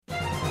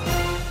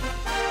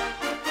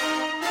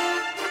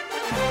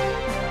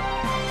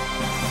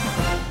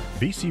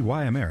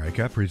VCY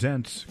America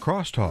presents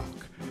Crosstalk,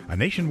 a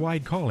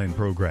nationwide call-in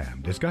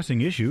program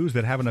discussing issues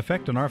that have an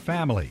effect on our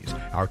families,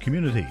 our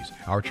communities,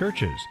 our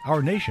churches,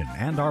 our nation,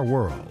 and our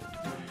world.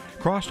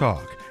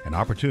 Crosstalk, an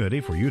opportunity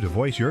for you to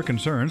voice your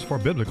concerns for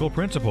biblical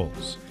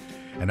principles.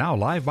 And now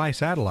live by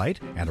satellite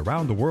and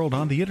around the world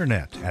on the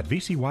internet at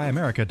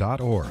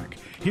vcyamerica.org.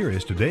 Here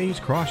is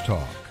today's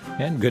Crosstalk.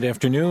 And good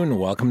afternoon.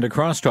 Welcome to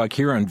Crosstalk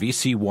here on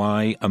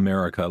VCY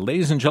America.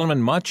 Ladies and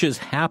gentlemen, much is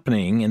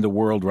happening in the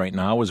world right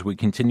now as we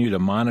continue to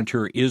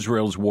monitor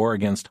Israel's war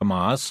against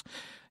Hamas.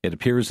 It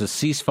appears a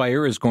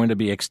ceasefire is going to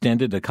be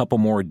extended a couple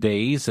more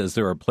days as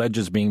there are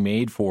pledges being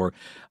made for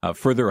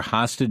further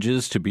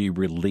hostages to be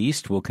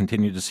released. We'll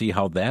continue to see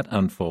how that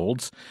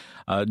unfolds.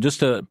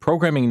 Just a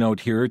programming note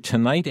here.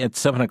 Tonight at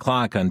 7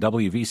 o'clock on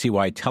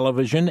WVCY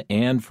television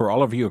and for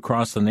all of you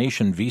across the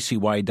nation,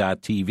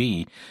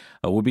 vcy.tv,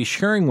 we'll be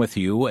sharing with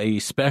you a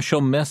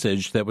special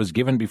message that was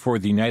given before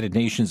the United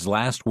Nations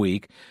last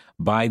week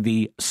by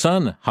the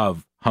son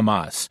of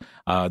Hamas.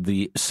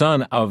 The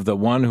son of the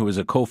one who is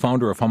a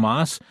co-founder of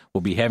Hamas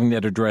will be having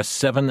that address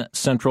 7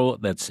 Central,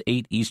 that's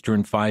 8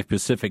 Eastern, 5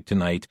 Pacific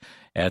tonight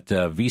at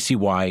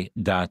vcy.tv.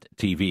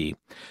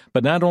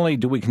 But not only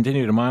do we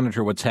continue to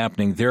monitor what's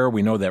happening there,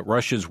 we know that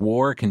Russia's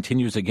war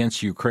continues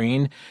against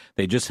Ukraine.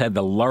 They just had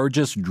the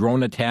largest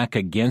drone attack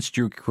against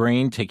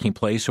Ukraine taking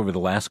place over the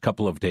last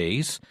couple of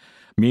days.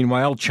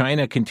 Meanwhile,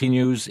 China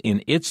continues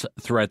in its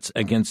threats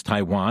against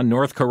Taiwan.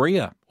 North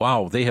Korea,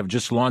 wow, they have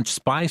just launched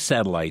spy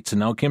satellites, and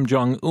now Kim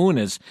Jong-un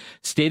is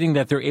stating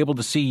that they're able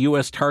to see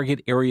U.S.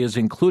 target areas,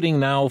 including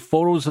now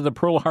photos of the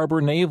Pearl Harbor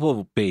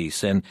Naval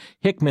Base and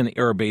Hickman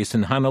Air Base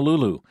in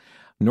Honolulu.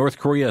 North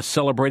Korea is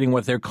celebrating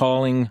what they're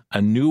calling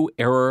a new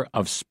era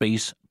of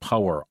space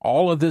power.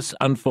 All of this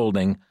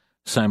unfolding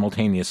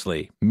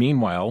simultaneously.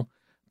 Meanwhile,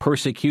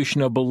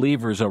 persecution of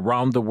believers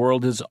around the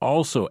world is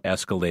also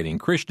escalating.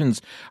 Christians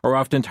are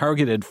often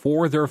targeted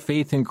for their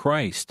faith in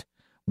Christ.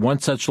 One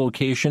such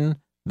location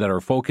that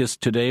our focus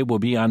today will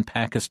be on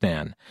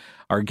Pakistan.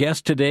 Our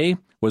guest today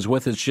was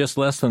with us just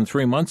less than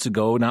 3 months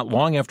ago, not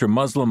long after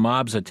Muslim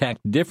mobs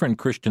attacked different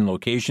Christian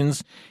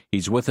locations.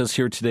 He's with us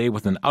here today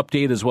with an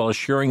update as well as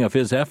sharing of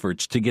his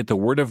efforts to get the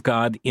Word of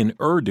God in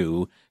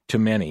Urdu to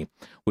many.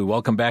 We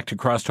welcome back to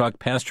Crosstalk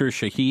Pastor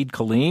Shahid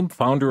Kaleem,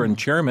 founder and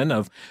chairman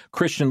of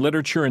Christian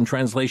Literature and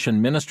Translation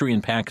Ministry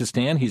in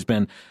Pakistan. He's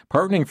been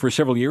partnering for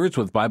several years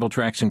with Bible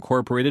Tracts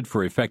Inc.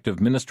 for effective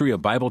ministry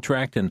of Bible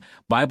Tract and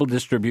Bible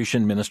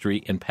distribution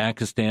ministry in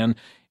Pakistan.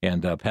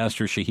 And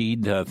Pastor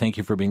Shahid, thank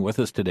you for being with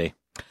us today.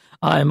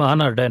 I'm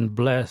honored and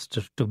blessed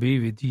to be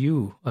with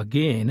you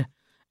again,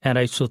 and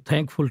I'm so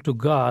thankful to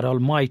God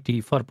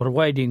Almighty for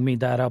providing me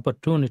that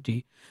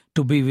opportunity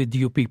to be with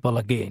you people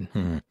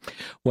again.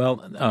 Well,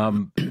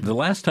 the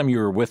last time you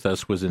were with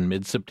us was in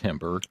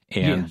mid-September,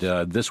 and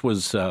yes. This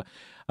was, at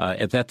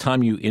that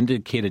time you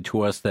indicated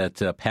to us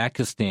that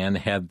Pakistan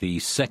had the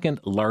second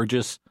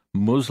largest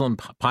Muslim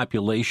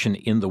population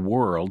in the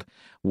world,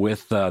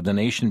 with the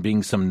nation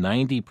being some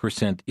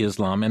 90%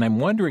 Islam. And I'm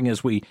wondering,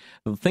 as we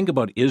think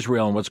about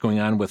Israel and what's going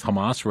on with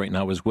Hamas right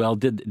now as well,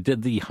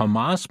 did the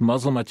Hamas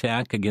Muslim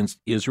attack against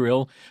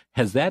Israel,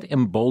 has that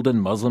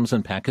emboldened Muslims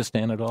in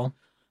Pakistan at all?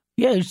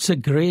 Yeah, it's a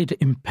great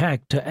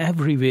impact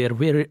everywhere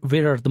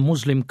where are the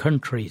Muslim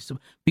countries,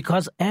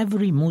 because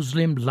every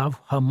Muslim love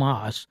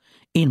Hamas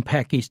in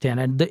Pakistan,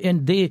 and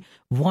they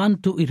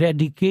want to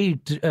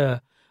eradicate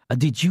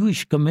the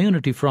Jewish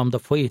community from the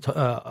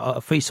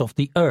face of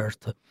the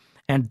earth.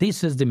 And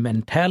this is the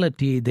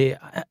mentality.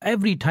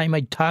 Every time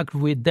I talk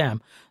with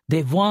them,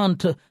 they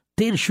want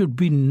there should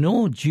be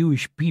no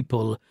Jewish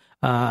people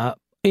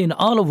in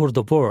all over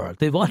the world.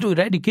 They want to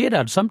eradicate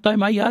it.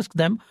 Sometimes I ask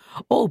them,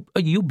 "Oh,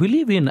 you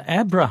believe in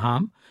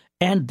Abraham,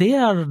 and they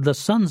are the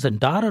sons and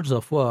daughters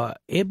of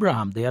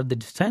Abraham. They are the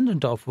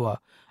descendant of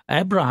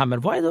Abraham.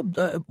 And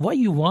why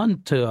you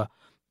want to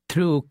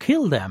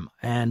kill them?"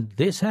 And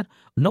they said,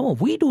 "No,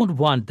 we don't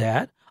want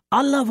that.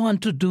 Allah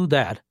wants to do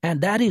that,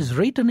 and that is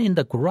written in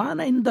the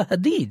Quran and the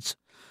Hadiths."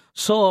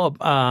 So,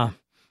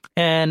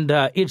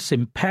 it's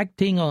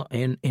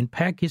impacting in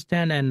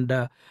Pakistan, and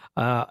a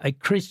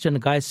Christian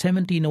guy,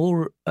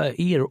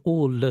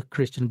 17-year-old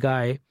Christian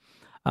guy,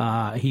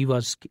 he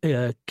was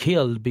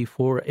killed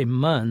before a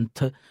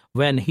month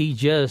when he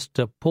just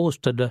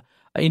posted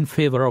in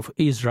favor of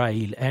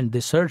Israel, and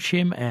they search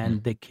him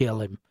and they kill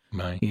him.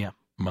 My.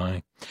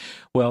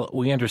 Well,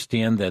 we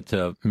understand that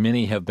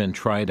many have been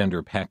tried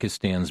under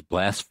Pakistan's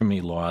blasphemy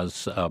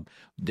laws.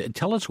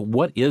 Tell us,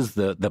 what is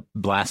the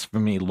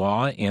blasphemy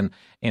law, and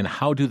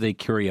how do they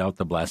carry out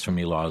the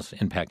blasphemy laws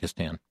in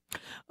Pakistan?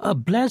 A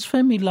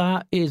blasphemy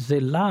law is a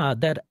law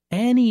that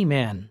any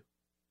man,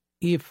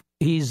 if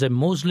he's a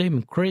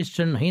Muslim,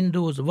 Christian,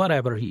 Hindus,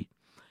 whatever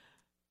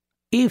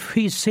if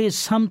he says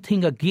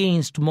something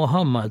against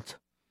Muhammad,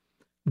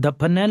 the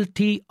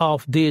penalty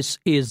of this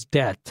is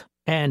death.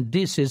 And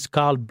this is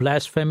called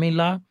blasphemy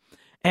law.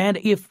 And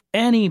if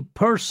any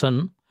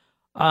person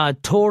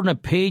torn a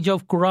page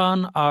of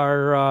Quran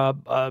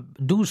or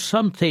do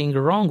something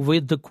wrong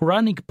with the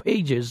Quranic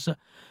pages,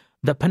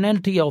 the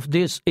penalty of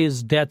this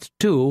is death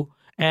too.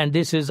 and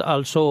this is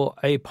also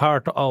a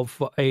part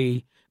of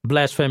a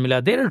blasphemy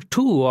law. There are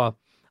two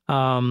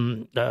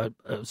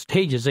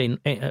stages in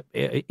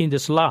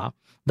this law.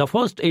 The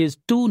first is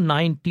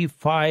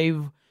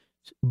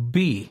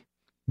 295B.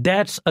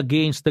 That's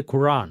against the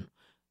Quran.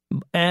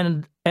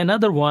 And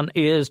another one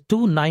is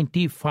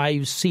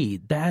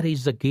 295C. That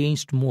is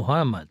against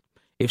Muhammad.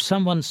 If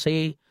someone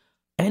say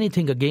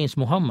anything against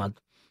Muhammad,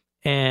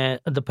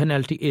 the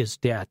penalty is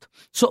death.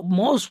 So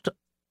most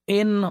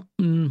in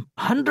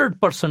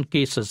 100%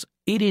 cases,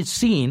 it is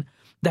seen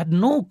that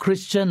no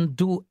Christian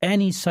do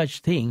any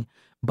such thing,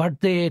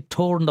 but they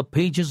torn the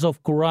pages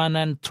of Quran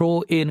and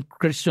throw in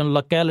Christian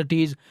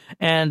localities,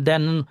 and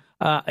then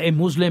a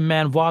Muslim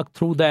man walked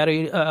through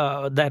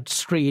that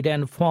street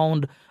and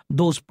found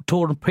those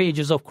torn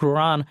pages of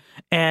Quran,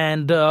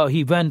 and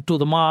he went to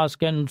the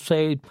mosque and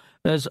said,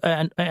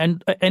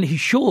 and he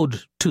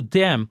showed to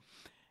them,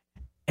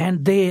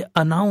 and they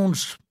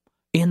announced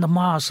in the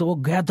mosque, "Oh,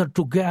 gather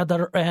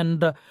together,"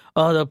 and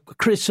the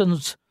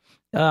Christians.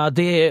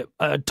 They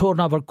torn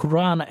our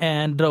Quran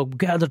and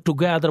gather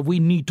together. We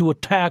need to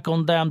attack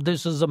on them.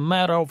 This is a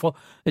matter of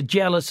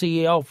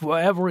jealousy of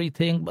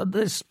everything. But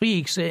this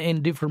speaks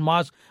in different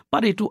mosques.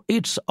 But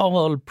it's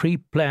all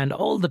pre-planned.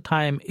 All the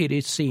time it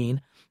is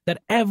seen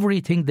that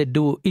everything they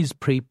do is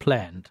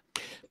pre-planned.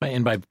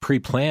 And by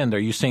pre-planned, are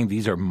you saying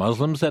these are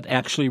Muslims that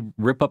actually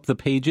rip up the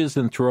pages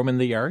and throw them in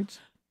the yards?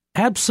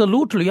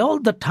 Absolutely.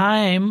 All the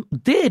time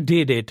they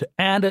did it.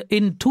 And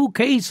in two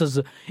cases,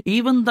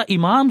 even the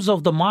imams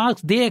of the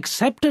mosque, they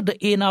accepted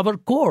in our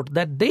court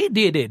that they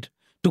did it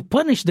to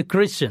punish the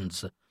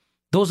Christians.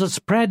 Those are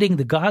spreading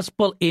the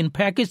gospel in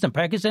Pakistan.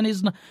 Pakistan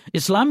is an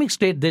Islamic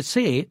state, they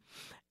say.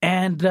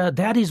 And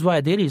that is why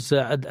there is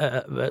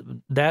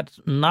that's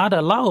not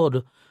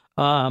allowed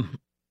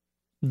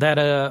that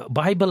a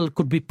Bible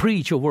could be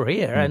preached over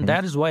here. Mm-hmm. And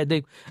that is why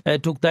they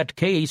took that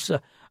case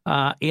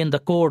in the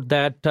court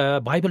that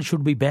Bible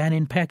should be banned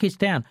in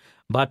Pakistan.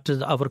 But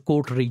our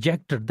court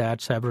rejected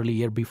that several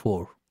years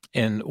before.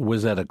 And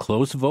was that a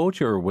close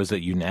vote, or was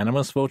it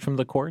unanimous vote from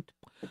the court?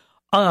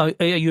 A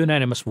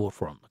unanimous vote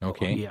from the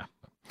court. Okay. Yeah.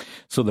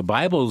 So the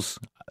Bible's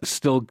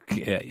still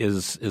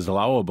is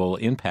allowable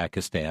in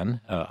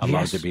Pakistan, allowed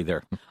yes. to be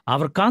there.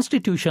 Our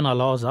Constitution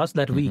allows us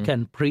that we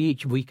can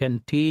preach, we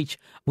can teach,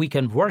 we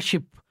can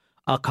worship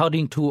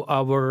according to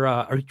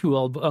our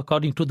ritual,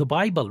 according to the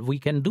Bible. We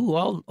can do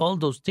all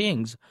those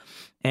things.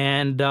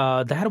 And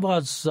that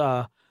was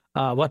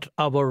what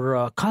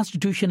our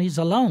Constitution is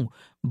allowing.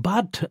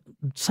 But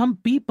some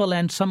people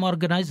and some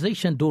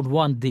organizations don't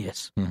want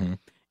this. Mm-hmm.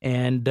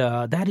 And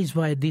that is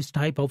why this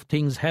type of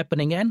things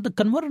happening. And the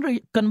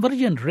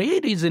conversion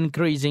rate is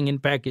increasing in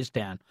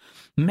Pakistan.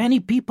 Many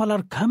people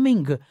are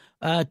coming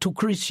to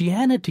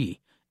Christianity,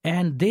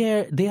 and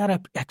they are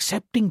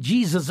accepting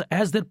Jesus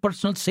as their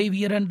personal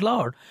Savior and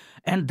Lord.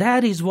 And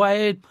that is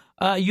why,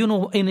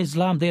 in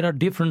Islam, there are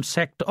different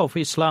sects of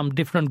Islam,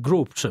 different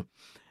groups.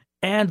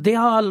 And they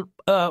all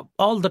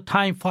the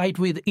time fight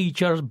with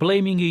each other,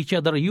 blaming each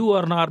other. You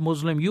are not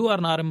Muslim, you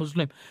are not a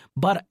Muslim.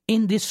 But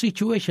in this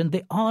situation,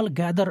 they all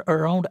gather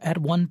around at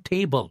one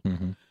table.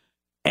 Mm-hmm.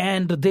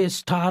 And they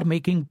start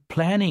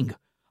planning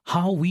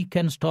how we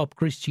can stop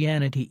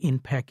Christianity in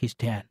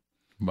Pakistan.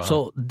 Wow.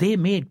 So they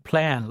made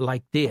plan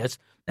like this,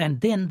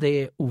 and then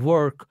they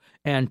work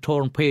and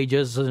torn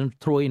pages and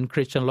throw in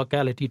Christian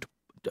locality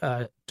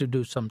to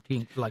do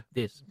something like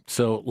this.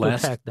 So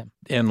last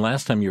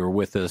time you were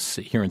with us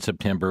here in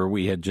September,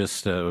 we had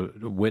just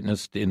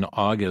witnessed in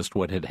August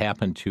what had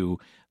happened to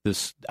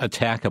this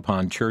attack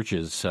upon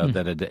churches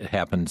that had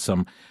happened.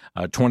 Some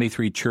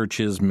 23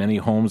 churches, many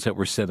homes that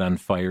were set on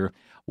fire.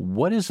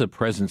 What is the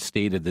present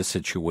state of this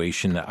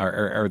situation?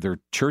 Are there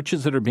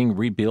churches that are being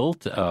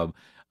rebuilt?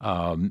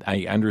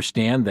 I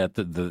understand that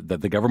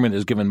the government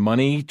has given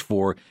money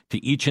to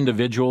each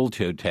individual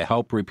to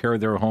help repair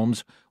their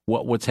homes.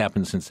 What's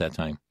happened since that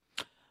time?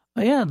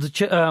 Yeah,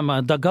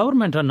 the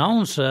government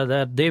announced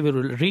that they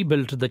will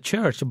rebuild the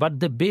church, but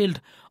they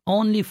built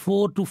only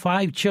 4 to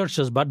 5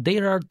 churches. But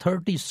there are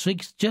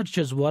 36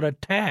 churches were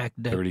attacked.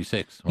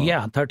 36? Wow.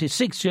 Yeah,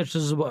 36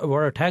 churches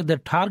were attacked. Their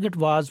target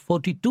was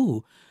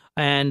 42,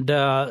 and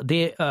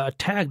they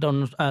attacked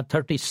on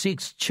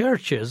 36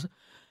 churches.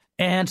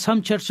 And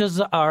some churches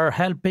are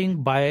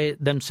helping by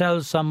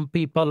themselves. Some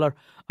people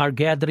are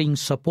gathering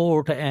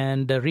support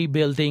and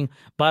rebuilding,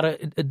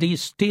 but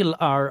these still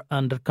are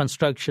under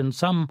construction.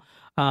 Some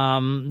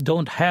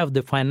don't have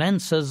the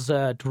finances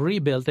to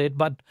rebuild it,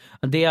 but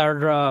they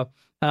are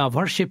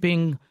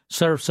worshiping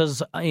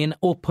services in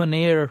open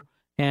air,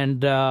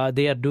 and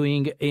they are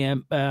doing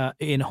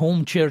in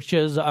home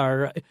churches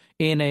or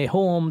in a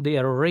home. They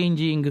are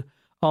arranging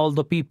all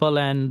the people,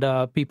 and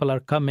people are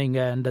coming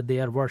and they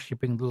are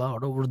worshiping the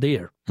Lord over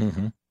there.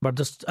 Mm-hmm. But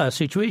the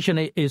situation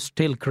is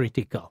still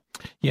critical.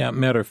 Yeah,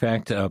 matter of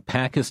fact,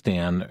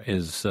 Pakistan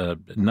is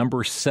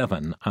number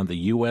 7 on the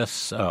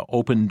U.S.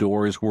 Open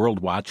Doors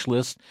World Watch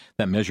List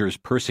that measures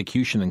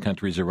persecution in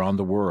countries around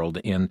the world.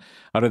 And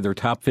out of their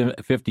top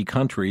 50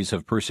 countries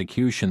of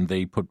persecution,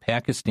 they put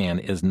Pakistan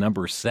as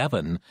number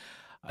 7.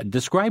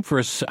 Describe for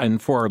us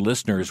and for our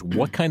listeners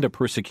what kind of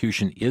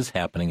persecution is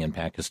happening in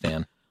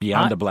Pakistan,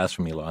 beyond the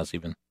blasphemy laws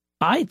even.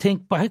 I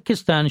think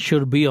Pakistan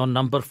should be on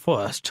number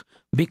first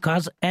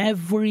because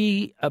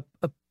every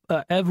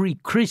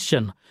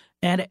Christian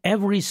and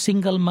every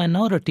single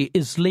minority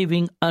is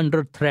living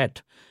under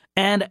threat,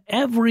 and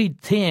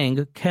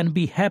everything can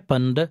be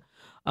happened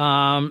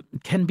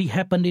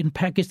in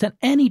Pakistan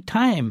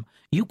anytime.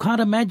 You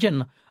can't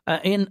imagine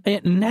in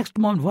next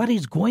month what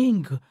is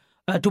going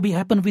to be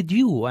happen with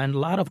you, and a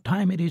lot of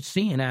time it is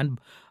seen. And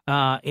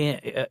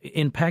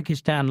in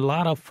Pakistan, a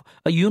lot of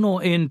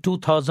in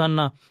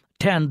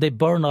 2010 they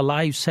burned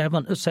alive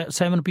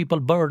seven people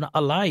burned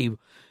alive,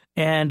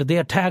 and they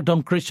attacked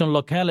on Christian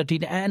locality,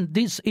 and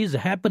this is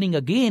happening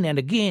again and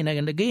again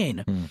and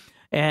again,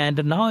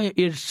 and now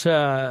it's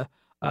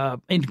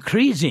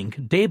increasing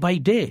day by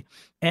day.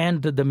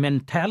 And the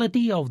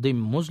mentality of the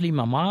Muslim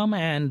Imam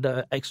and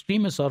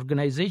extremist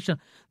organization,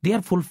 they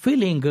are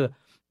fulfilling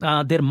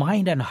their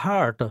mind and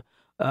heart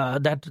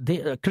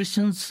that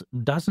Christians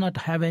does not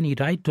have any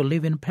right to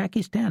live in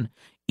Pakistan.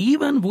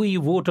 Even we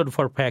voted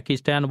for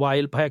Pakistan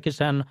while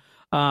Pakistan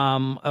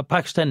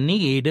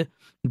need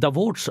the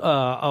votes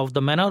of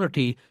the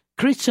minority.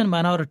 Christian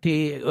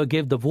minority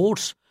gave the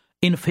votes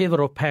in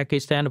favor of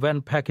Pakistan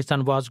when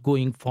Pakistan was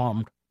going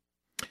formed.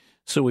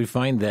 So we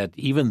find that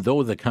even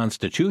though the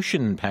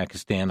Constitution in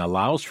Pakistan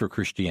allows for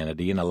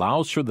Christianity and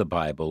allows for the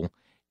Bible,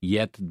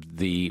 yet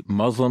the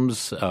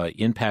Muslims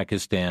in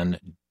Pakistan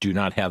do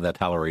not have that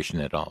toleration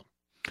at all.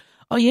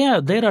 Oh, yeah,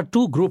 there are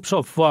two groups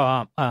of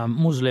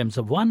Muslims.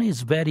 One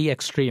is very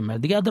extreme.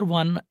 The other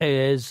one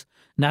is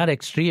not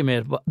extreme.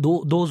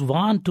 Those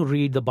want to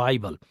read the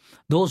Bible.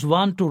 Those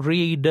want to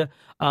read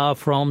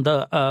from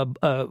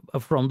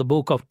the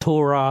book of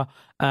Torah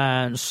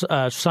and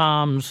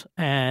Psalms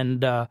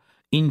and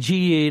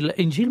Injil.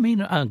 Injil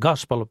means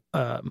Gospel,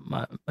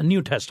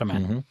 New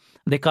Testament. Mm-hmm.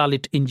 They call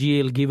it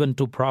Injil, given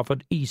to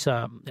Prophet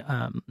Isa,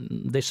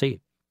 they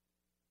say.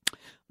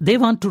 They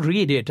want to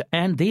read it,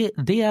 and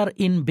they are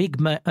in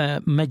big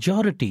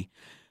majority.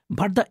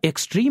 But the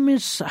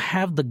extremists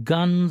have the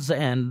guns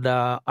and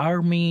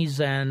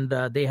armies, and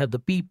they have the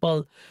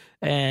people,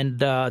 and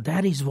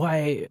that is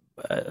why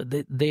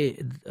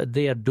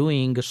they are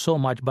doing so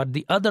much. But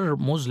the other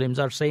Muslims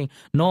are saying,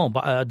 no,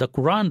 the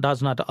Quran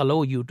does not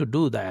allow you to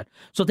do that.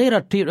 So there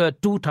are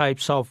two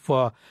types of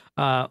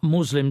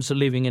Muslims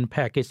living in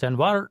Pakistan.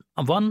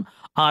 One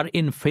are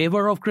in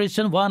favor of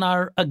Christian, one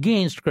are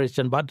against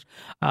Christian. But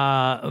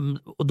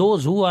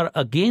those who are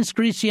against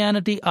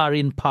Christianity are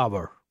in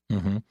power.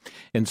 Mm-hmm.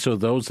 And so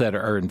those that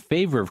are in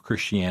favor of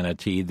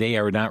Christianity, they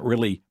are not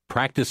really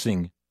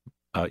practicing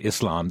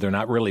Islam. They're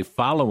not really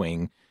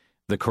following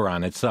the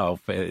Quran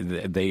itself.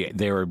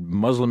 They are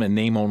Muslim in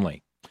name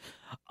only.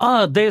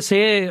 They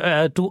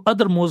say to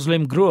other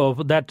Muslim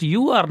group that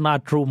you are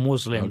not true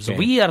Muslims. Okay.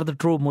 We are the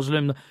true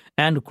Muslims,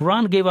 and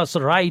Quran gave us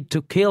the right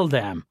to kill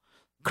them.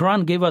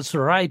 Quran gave us the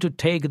right to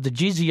take the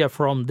jizya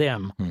from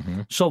them.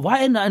 Mm-hmm. So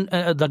why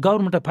the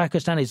government of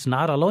Pakistan is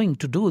not allowing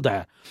to do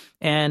that?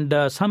 And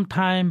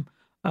sometimes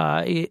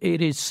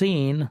it is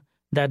seen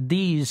that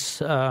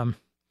these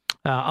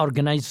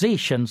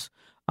organizations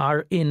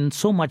are in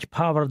so much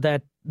power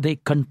that they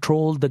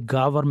control the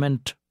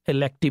government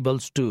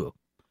electables too.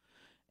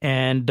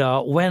 And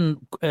when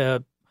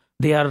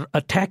they are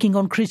attacking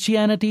on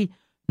Christianity,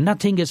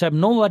 nothing is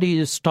happening. Nobody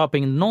is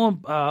stopping. No,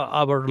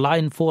 our law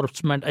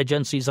enforcement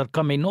agencies are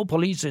coming. No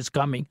police is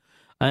coming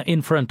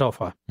in front of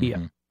her here.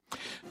 Mm-hmm.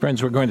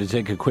 Friends, we're going to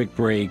take a quick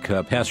break.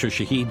 Pastor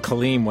Shahid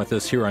Kaleem with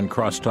us here on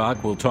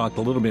Crosstalk. We'll talk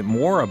a little bit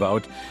more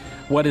about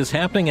what is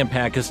happening in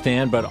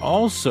Pakistan, but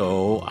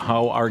also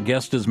how our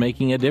guest is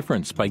making a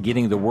difference by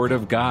getting the Word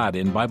of God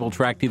in Bible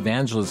Tract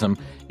evangelism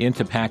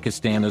into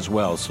Pakistan as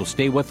well. So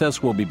stay with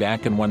us. We'll be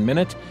back in 1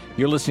 minute.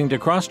 You're listening to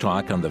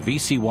Crosstalk on the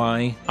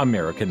VCY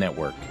America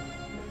Network.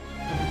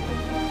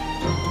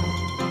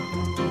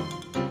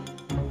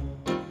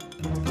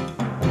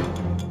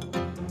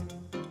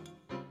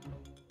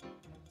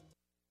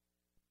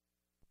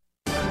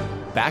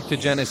 Back to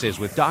Genesis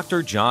with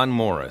Dr. John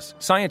Morris,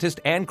 scientist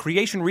and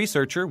creation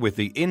researcher with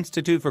the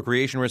Institute for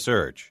Creation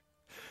Research.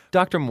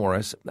 Dr.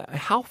 Morris,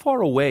 how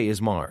far away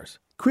is Mars?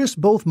 Chris,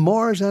 both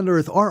Mars and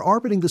Earth are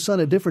orbiting the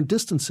Sun at different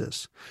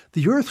distances.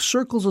 The Earth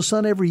circles the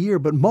Sun every year,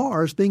 but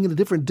Mars, being at a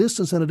different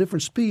distance and a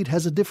different speed,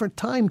 has a different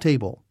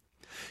timetable.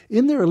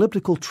 In their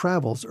elliptical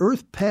travels,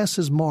 Earth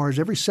passes Mars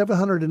every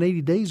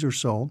 780 days or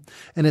so,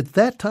 and at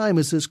that time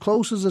is as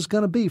close as it's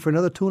going to be for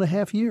another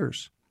 2.5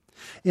 years.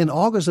 In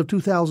August of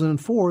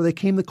 2004, they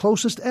came the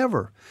closest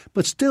ever,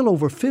 but still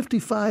over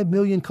 55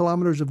 million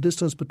kilometers of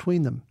distance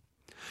between them.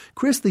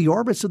 Chris, the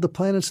orbits of the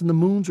planets and the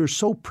moons are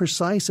so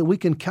precise that we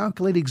can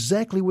calculate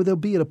exactly where they'll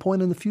be at a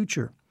point in the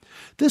future.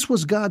 This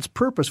was God's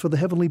purpose for the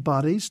heavenly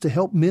bodies, to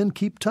help men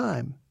keep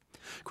time.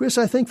 Chris,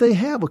 I think they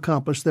have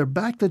accomplished their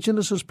Back to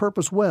Genesis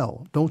purpose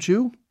well, don't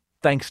you?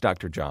 Thanks,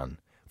 Dr. John.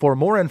 For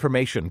more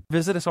information,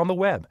 visit us on the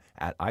web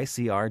at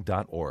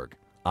icr.org.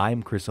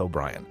 I'm Chris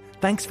O'Brien.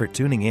 Thanks for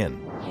tuning in.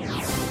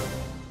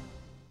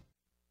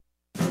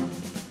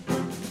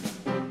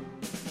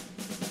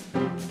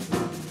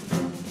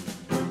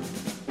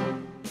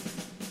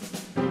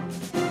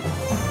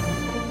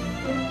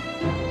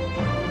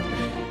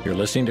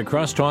 listening to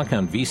Crosstalk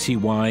on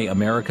VCY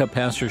America.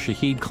 Pastor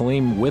Shahid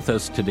Kaleem with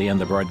us today on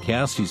the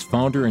broadcast. He's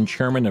founder and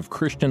chairman of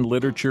Christian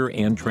Literature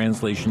and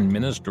Translation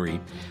Ministry,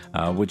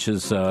 which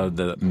is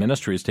the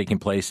ministry is taking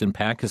place in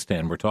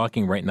Pakistan. We're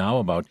talking right now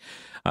about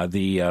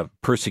the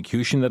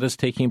persecution that is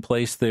taking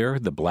place there,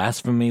 the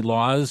blasphemy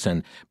laws,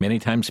 and many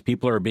times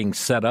people are being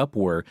set up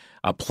where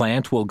a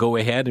plant will go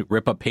ahead,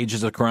 rip up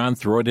pages of the Quran,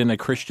 throw it in a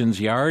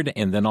Christian's yard,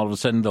 and then all of a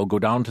sudden they'll go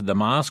down to the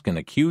mosque and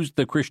accuse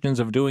the Christians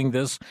of doing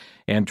this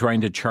and trying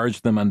to charge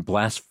them on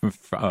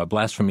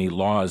blasphemy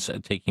laws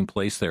taking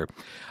place there.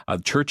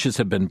 Churches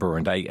have been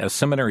burned. A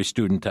seminary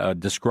student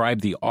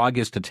described the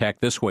August attack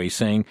this way,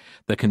 saying,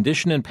 "The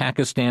condition in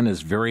Pakistan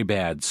is very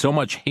bad. So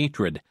much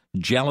hatred,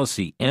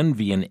 jealousy,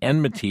 envy, and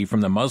enmity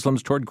from the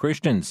Muslims toward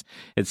Christians.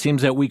 It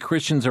seems that we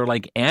Christians are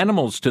like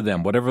animals to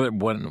them.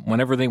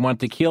 Whenever they want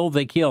to kill,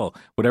 they kill.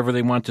 Whatever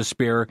they want to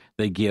spare,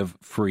 they give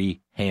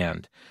free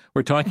hand."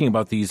 We're talking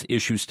about these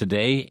issues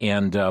today,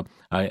 and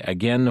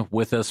again,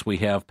 with us we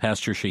have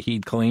Pastor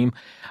Shahid Kaleem.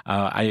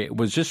 I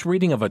was just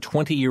reading of a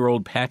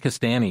 20-year-old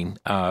Pakistani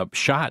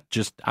shot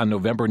just on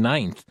November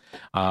 9th,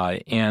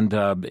 and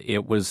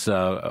it was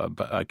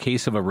a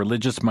case of a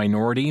religious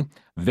minority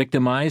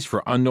victimized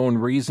for unknown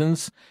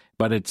reasons,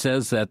 but it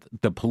says that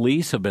the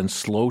police have been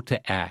slow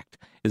to act.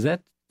 Is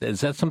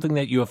that something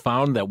that you have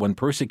found, that when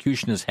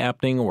persecution is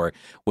happening or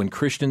when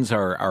Christians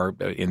are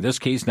in this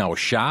case now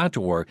shot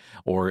or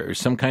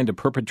some kind of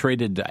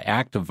perpetrated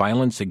act of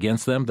violence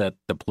against them, that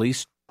the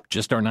police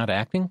just are not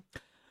acting?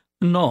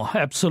 No,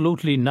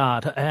 absolutely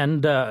not.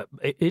 And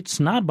it's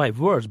not by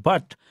words,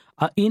 but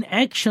in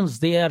actions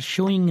they are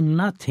showing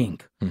nothing.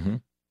 Mm-hmm.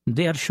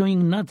 They are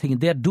showing nothing.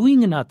 They are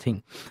doing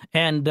nothing.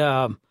 And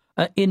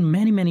in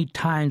many, many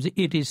times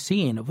it is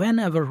seen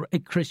whenever a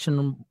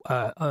Christian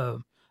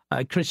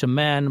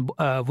man,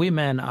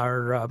 women,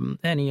 or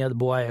any other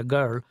boy or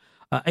girl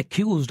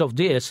accused of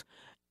this,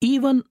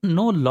 even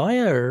no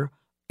lawyer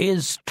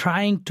is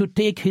trying to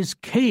take his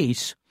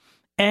case,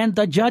 and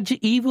the judge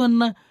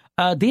even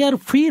they are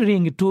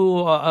fearing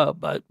to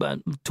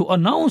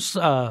announce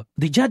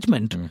the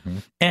judgment. Mm-hmm.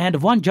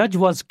 And one judge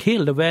was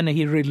killed when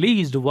he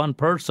released one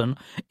person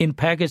in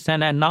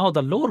Pakistan, and now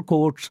the lower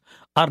courts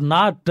are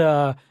not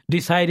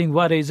deciding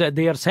what is.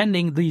 They are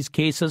sending these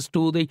cases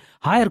to the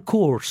higher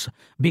courts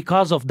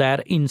because of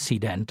that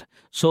incident.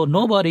 So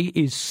nobody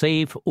is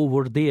safe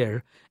over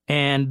there.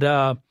 And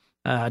to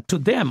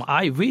them,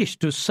 I wish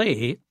to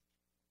say,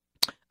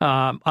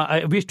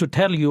 I wish to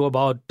tell you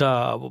about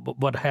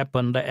what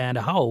happened and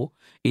how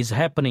is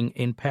happening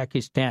in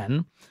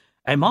Pakistan.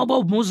 A mob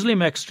of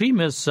Muslim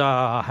extremists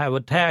have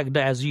attacked,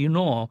 as you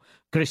know,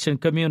 Christian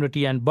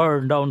community and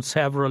burned down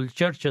several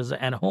churches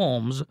and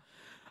homes.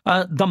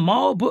 The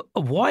mob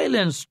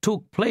violence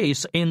took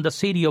place in the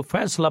city of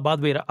Faisalabad,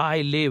 where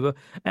I live,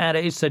 and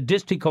it's a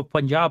district of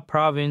Punjab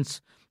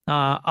province,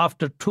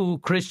 after two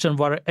Christians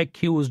were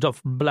accused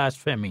of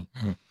blasphemy.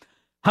 Mm.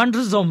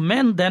 Hundreds of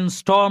men then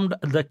stormed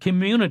the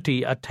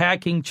community,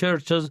 attacking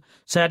churches,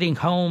 setting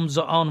homes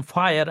on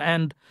fire,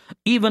 and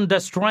even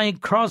destroying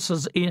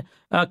crosses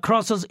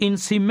in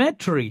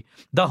cemetery.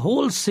 The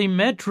whole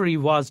cemetery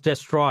was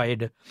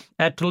destroyed.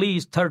 At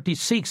least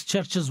 36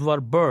 churches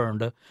were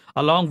burned,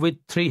 along with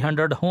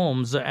 300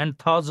 homes and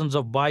thousands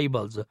of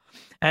Bibles,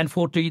 and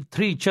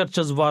 43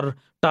 churches were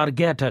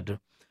targeted.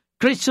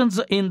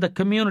 Christians in the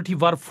community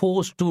were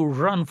forced to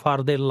run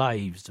for their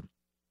lives.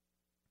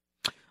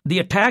 The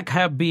attack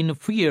have been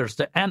fierce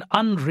and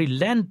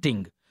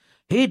unrelenting.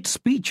 Hate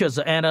speeches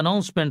and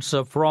announcements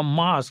from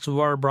mosques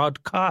were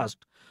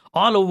broadcast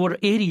all over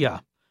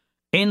area.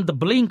 In the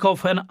blink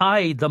of an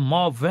eye, the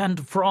mob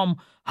went from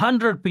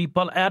 100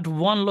 people at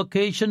one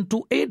location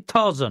to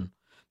 8,000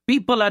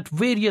 people at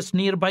various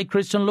nearby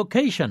Christian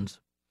locations.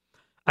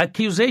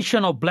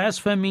 Accusations of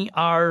blasphemy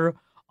are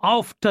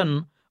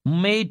often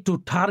made to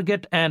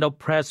target and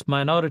oppress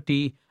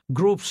minority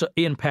groups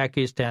in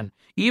Pakistan.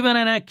 Even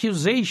an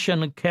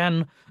accusation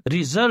can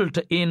result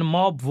in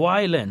mob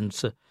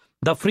violence.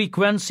 The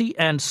frequency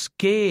and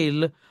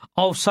scale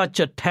of such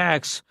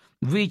attacks,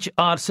 which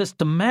are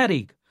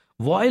systematic,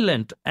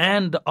 violent,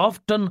 and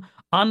often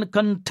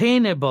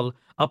uncontainable,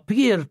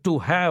 appear to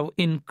have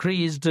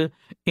increased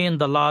in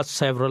the last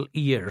several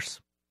years.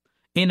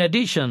 In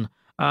addition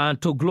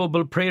to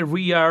global prayer,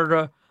 we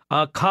are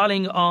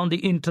calling on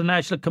the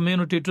international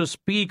community to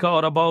speak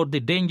out about the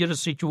dangerous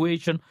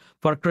situation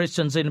for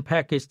Christians in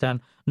Pakistan.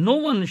 No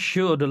one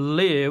should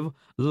live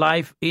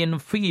life in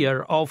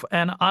fear of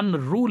an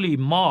unruly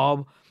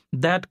mob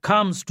that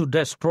comes to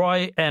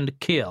destroy and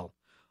kill.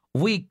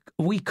 We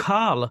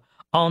call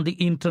on the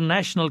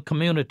international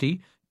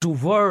community to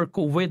work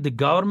with the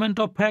government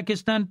of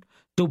Pakistan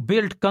to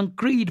build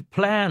concrete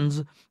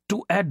plans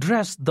to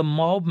address the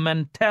mob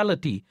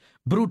mentality,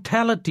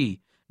 brutality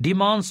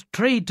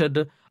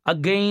demonstrated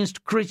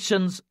against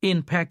Christians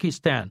in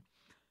Pakistan.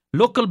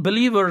 Local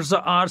believers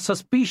are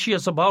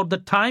suspicious about the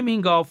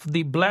timing of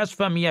the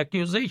blasphemy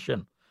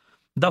accusation.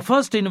 The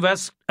first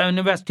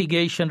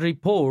investigation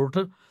report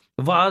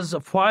was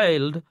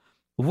filed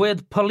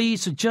with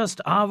police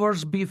just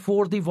hours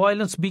before the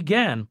violence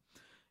began.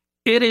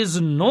 It is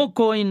no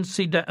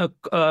coincidence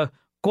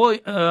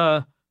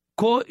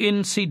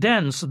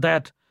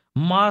that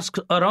mosques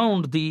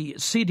around the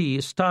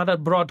city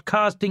started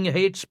broadcasting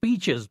hate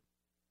speeches,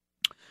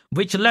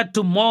 which led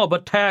to mob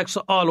attacks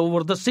all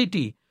over the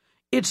city.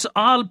 It's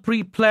all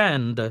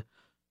pre-planned.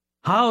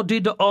 How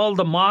did all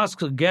the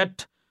mosques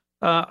get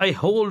a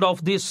hold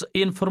of this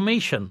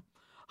information?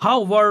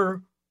 How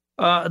were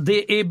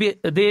they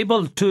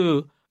able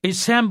to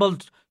assemble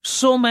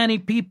so many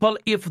people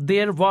if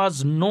there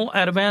was no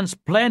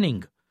advanced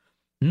planning?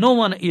 No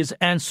one is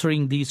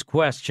answering these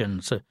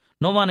questions.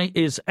 No one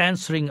is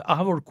answering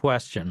our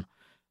question.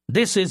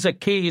 This is a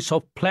case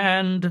of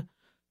planned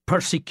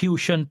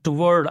persecution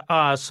toward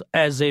us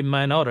as a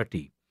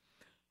minority.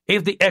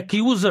 If the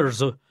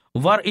accusers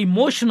were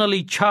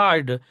emotionally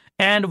charged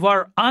and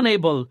were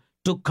unable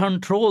to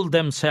control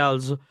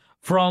themselves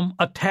from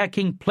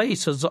attacking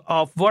places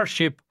of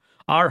worship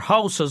or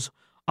houses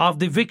of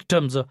the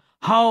victims,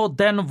 how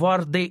then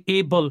were they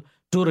able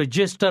to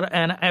register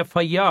an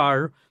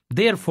FIR,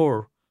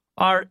 therefore,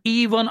 or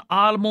even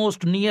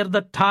almost near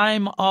the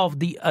time of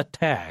the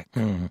attack?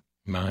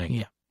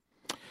 Yeah.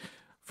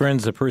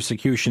 Friends, the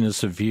persecution is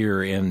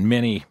severe, and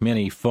many,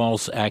 many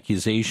false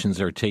accusations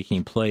are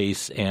taking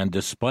place. And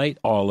despite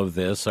all of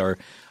this, our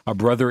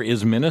brother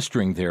is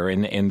ministering there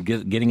and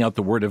getting out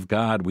the Word of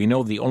God. We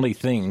know the only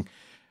thing,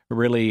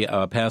 really,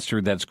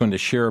 Pastor, that's going to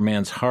share a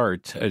man's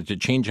heart, to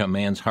change a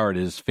man's heart,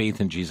 is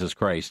faith in Jesus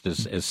Christ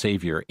as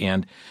Savior.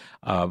 And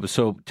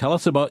so tell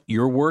us about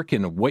your work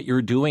and what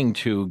you're doing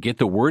to get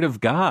the Word of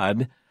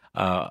God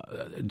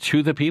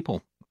to the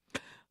people.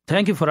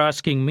 Thank you for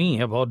asking me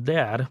about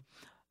that.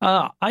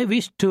 I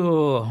wish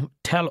to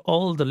tell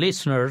all the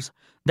listeners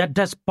that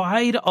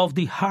despite of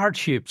the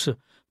hardships,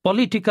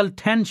 political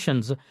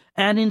tensions,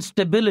 and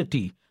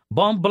instability,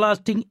 bomb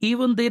blasting,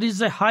 even there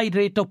is a high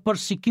rate of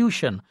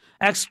persecution,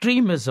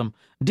 extremism,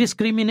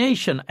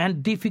 discrimination,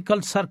 and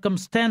difficult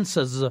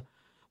circumstances,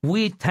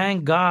 we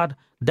thank God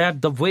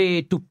that the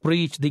way to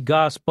preach the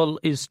gospel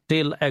is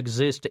still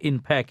exists in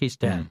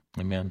Pakistan.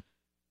 Amen.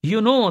 You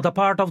know, the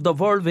part of the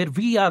world where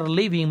we are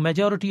living,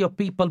 majority of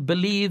people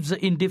believes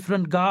in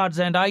different gods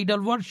and idol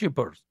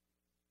worshippers.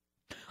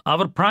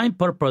 Our prime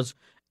purpose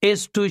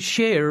is to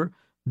share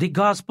the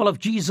gospel of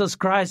Jesus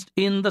Christ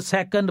in the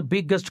second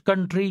biggest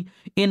country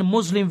in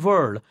Muslim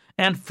world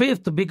and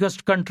fifth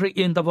biggest country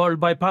in the world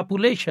by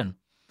population.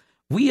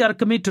 We are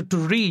committed to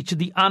reach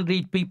the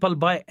unreached people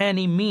by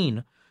any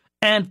means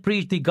and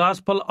preach the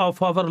gospel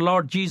of our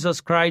Lord Jesus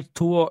Christ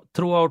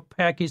throughout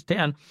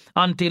Pakistan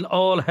until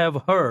all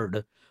have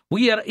heard.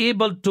 We are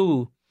able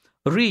to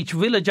reach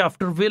village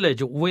after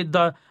village with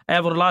the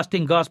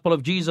everlasting gospel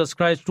of Jesus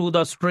Christ to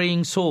the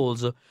straying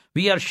souls.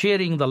 We are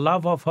sharing the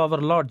love of our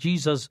Lord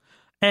Jesus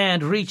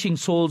and reaching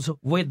souls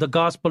with the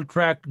gospel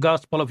tract,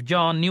 Gospel of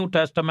John, New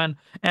Testament,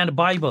 and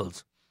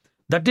Bibles.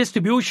 The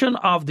distribution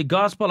of the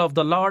gospel of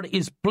the Lord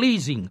is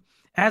pleasing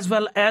as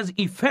well as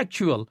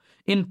effectual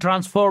in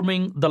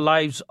transforming the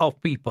lives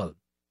of people.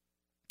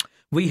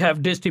 We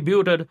have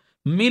distributed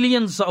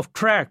millions of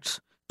tracts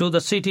to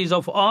the cities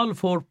of all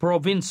 4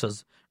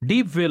 provinces,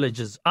 deep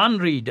villages,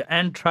 unreached,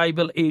 and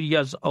tribal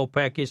areas of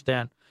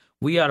Pakistan.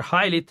 We are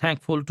highly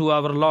thankful to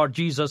our Lord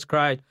Jesus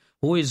Christ,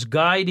 who is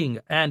guiding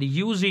and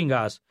using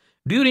us.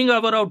 During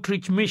our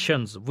outreach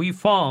missions, we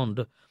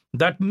found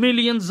that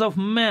millions of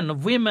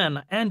men,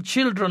 women, and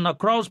children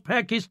across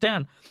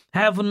Pakistan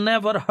have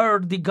never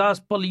heard the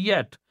gospel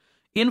yet.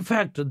 In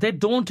fact, they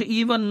don't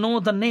even know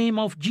the name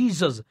of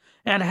Jesus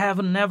and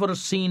have never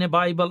seen a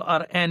Bible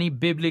or any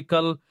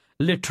biblical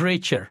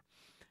literature.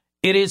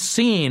 It is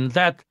seen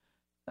that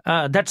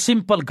that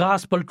simple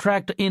gospel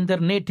tract in their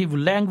native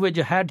language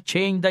had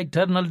changed the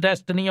eternal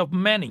destiny of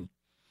many.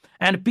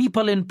 And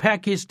people in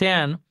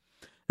Pakistan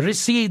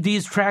receive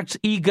these tracts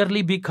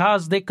eagerly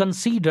because they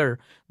consider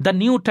the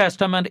New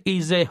Testament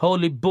is a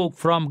holy book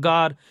from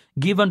God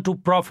given to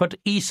Prophet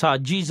Isa,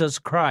 Jesus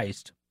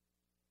Christ.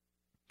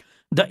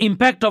 The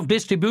impact of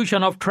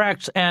distribution of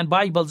tracts and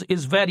Bibles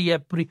is very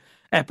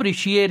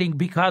appreciating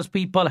because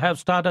people have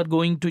started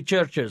going to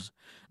churches.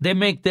 They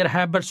make their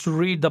habits to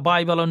read the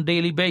Bible on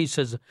daily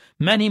basis.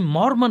 Many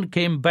Mormons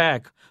came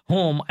back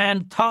home,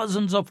 and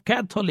thousands of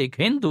Catholic,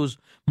 Hindus,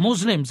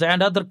 Muslims,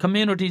 and other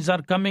communities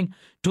are coming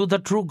to the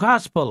true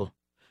gospel.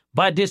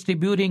 By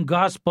distributing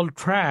gospel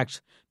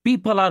tracts,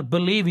 people are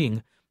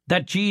believing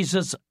that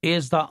Jesus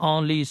is the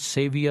only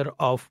Savior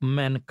of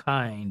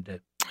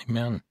mankind.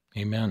 Amen.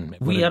 Amen.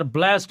 We are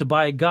blessed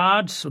by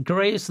God's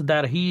grace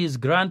that He is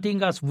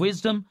granting us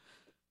wisdom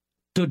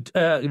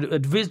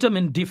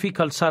in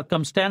difficult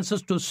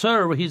circumstances to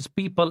serve His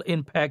people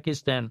in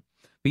Pakistan.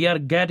 We are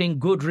getting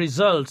good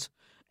results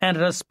and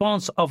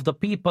response of the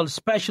people,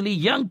 especially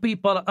young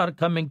people, are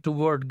coming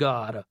toward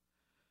God.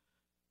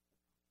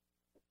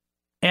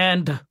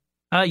 And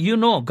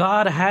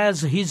God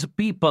has His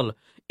people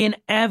in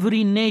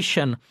every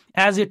nation,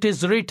 as it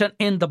is written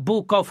in the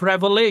book of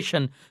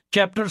Revelation,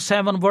 chapter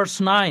 7, verse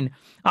 9.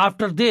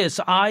 After this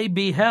I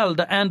beheld,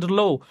 and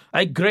lo,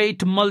 a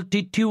great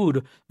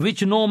multitude,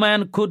 which no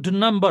man could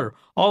number,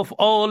 of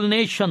all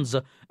nations,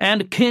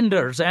 and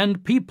kindreds,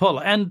 and people,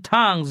 and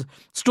tongues,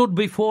 stood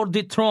before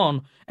the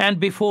throne, and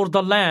before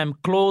the Lamb,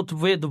 clothed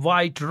with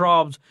white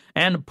robes,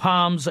 and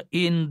palms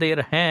in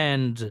their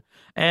hands.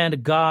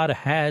 And God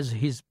has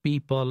His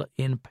people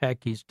in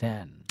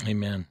Pakistan.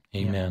 Amen.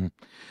 Amen. Yeah.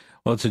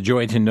 Well, it's a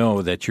joy to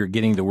know that you're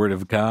getting the Word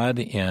of God,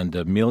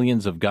 and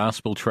millions of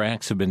gospel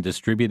tracts have been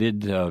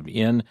distributed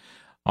in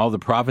all the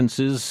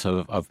provinces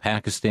of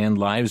Pakistan.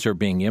 Lives are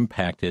being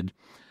impacted.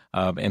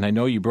 And I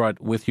know you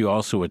brought with you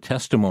also a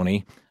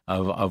testimony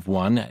of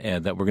one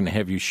that we're going to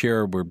have you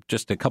share. We're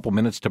just a couple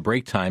minutes to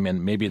break time,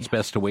 and maybe it's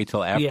best to wait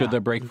till after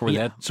the break for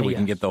that so we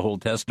can get the whole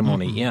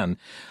testimony in.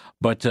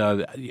 But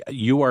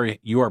you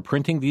are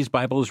printing these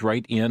Bibles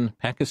right in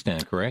Pakistan,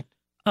 correct?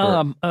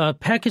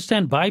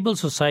 Pakistan Bible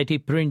Society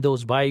print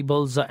those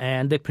Bibles,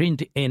 and they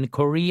print in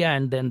Korea,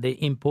 and then they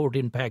import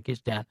in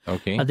Pakistan.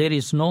 Okay. There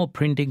is no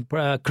printing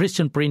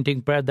Christian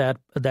printing press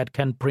that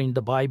can print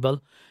the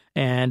Bible.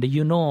 And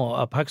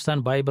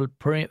Pakistan Bible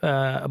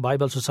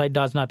Society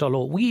does not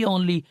allow. We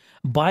only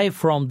buy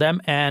from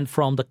them and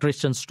from the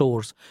Christian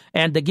stores,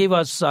 and they give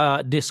us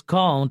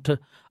discount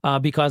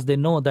because they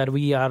know that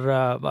we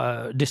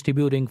are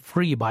distributing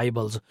free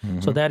Bibles.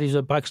 Mm-hmm. So that is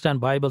a Pakistan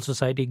Bible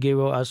Society give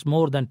us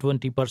more than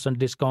 20%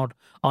 discount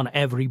on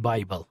every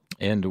Bible.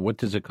 And what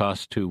does it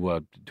cost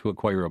to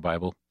acquire a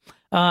Bible?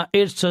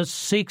 It's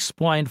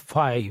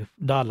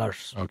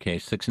 $6.5. Okay,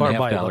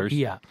 $6.5.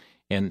 Yeah.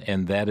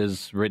 And that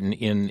is written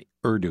in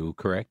Urdu,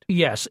 correct?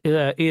 Yes,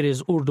 it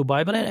is Urdu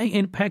Bible. And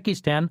in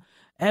Pakistan,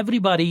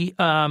 everybody,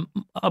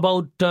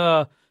 about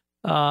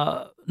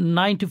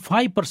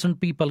 95%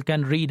 people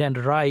can read and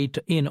write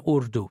in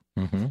Urdu.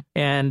 Mm-hmm.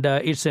 And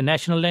it's a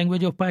national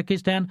language of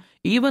Pakistan.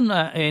 Even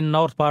in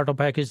north part of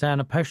Pakistan,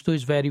 Pashto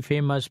is very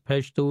famous,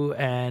 Pashto,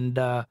 and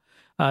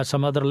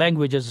some other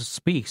languages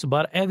speaks.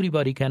 But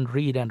everybody can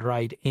read and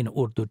write in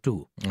Urdu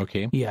too.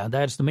 Okay. Yeah,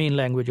 that's the main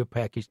language of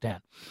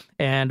Pakistan.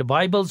 And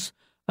Bible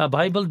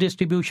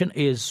distribution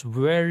is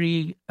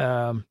very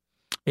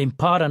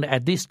important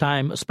at this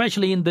time,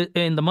 especially in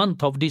the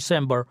month of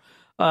December.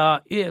 A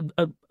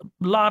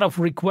lot of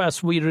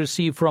requests we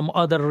receive from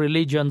other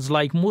religions,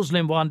 like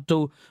Muslim want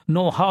to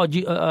know how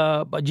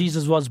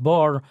Jesus was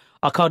born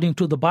according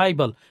to the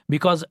Bible,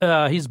 because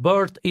his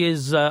birth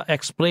is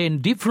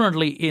explained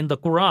differently in the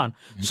Quran.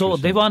 So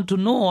they want to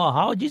know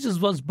how Jesus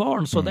was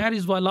born. So that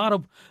is why a lot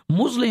of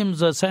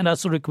Muslims send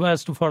us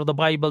requests for the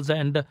Bibles,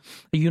 and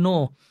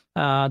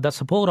the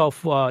support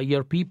of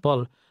your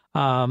people.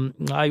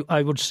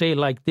 I would say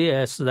like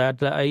this, that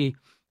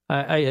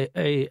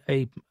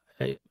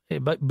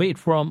bit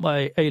from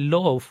a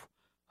loaf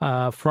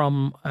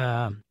fallen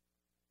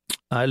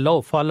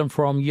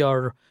from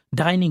your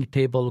dining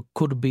table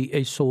could be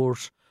a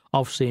source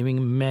of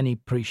saving many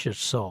precious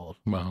souls.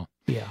 Wow.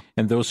 Yeah.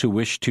 And those who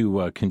wish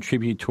to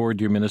contribute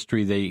toward your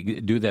ministry, they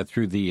do that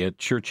through the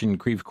church in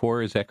Creve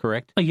Coeur, is that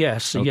correct?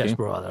 Yes, okay. Yes,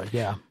 brother,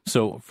 yeah.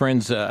 So,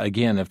 friends,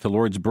 again, if the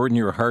Lord's burdened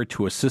your heart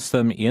to assist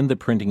them in the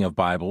printing of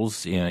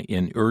Bibles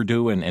in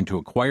Urdu and to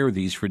acquire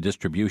these for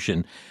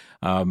distribution,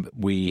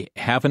 we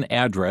have an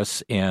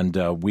address, and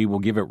we will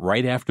give it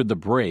right after the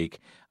break,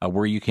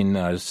 where you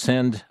can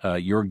send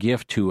your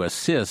gift to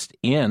assist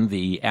in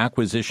the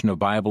acquisition of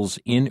Bibles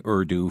in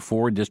Urdu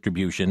for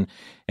distribution.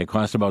 It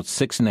costs about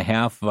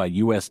 $6.50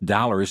 US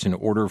in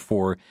order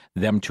for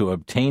them to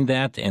obtain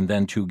that and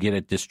then to get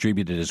it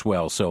distributed as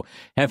well. So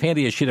have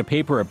handy a sheet of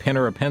paper, a pen,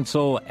 or a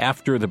pencil.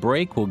 After the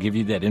break, we'll give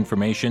you that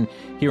information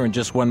here in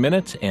just 1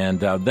 minute. And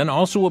then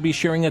also we'll be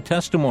sharing a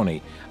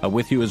testimony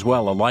with you as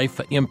well, a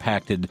life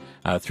impacted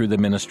through the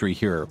ministry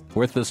here.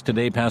 With us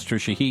today, Pastor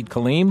Shahid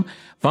Kaleem,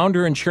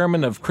 founder and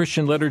chairman of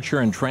Christian Literature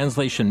and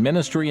Translation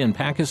Ministry in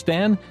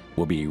Pakistan.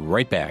 We'll be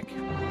right back.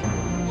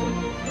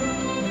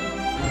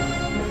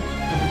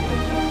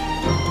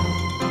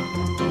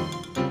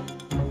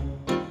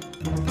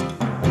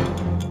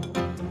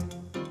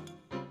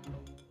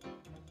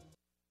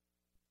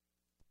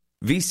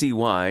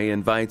 VCY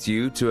invites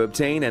you to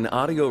obtain an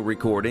audio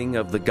recording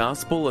of the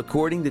Gospel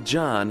according to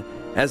John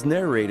as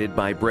narrated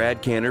by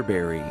Brad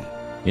Canterbury.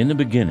 In the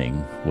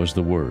beginning was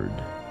the Word,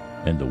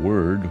 and the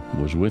Word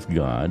was with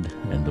God,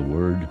 and the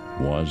Word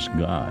was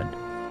God.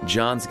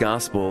 John's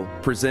Gospel,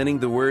 presenting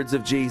the words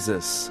of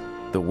Jesus,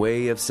 the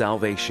way of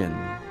salvation.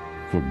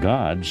 For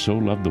God so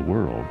loved the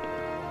world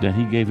that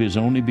he gave his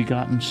only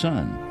begotten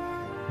Son,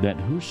 that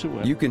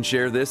whosoever... You can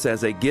share this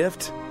as a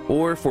gift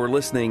or for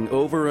listening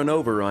over and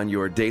over on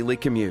your daily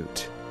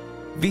commute.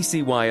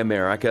 VCY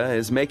America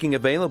is making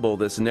available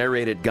this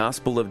narrated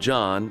Gospel of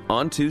John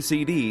on 2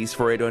 CDs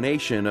for a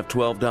donation of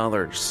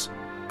 $12.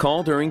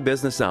 Call during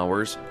business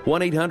hours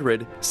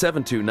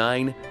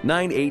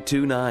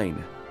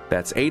 1-800-729-9829.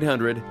 That's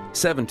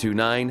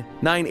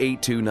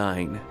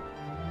 800-729-9829.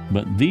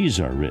 But these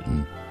are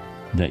written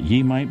that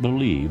ye might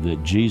believe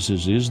that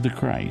Jesus is the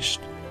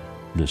Christ,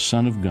 the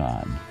Son of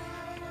God,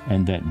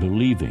 and that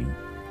believing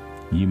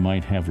ye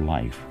might have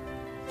life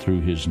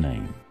through his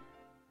name.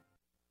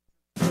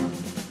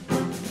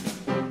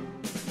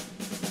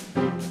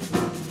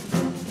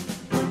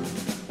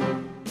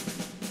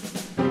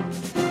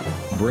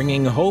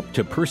 Bringing hope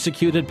to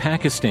persecuted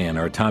Pakistan,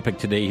 our topic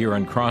today here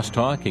on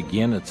Crosstalk.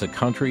 Again, it's a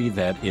country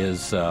that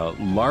is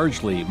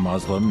largely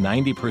Muslim,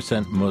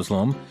 90%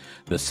 Muslim,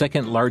 the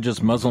second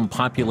largest Muslim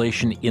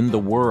population in the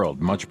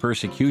world. Much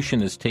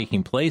persecution is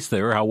taking place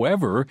there.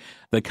 However,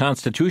 the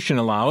Constitution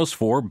allows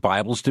for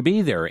Bibles to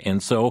be there.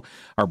 And so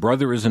our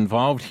brother is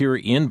involved here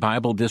in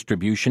Bible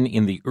distribution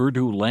in the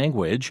Urdu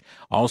language,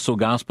 also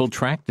gospel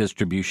tract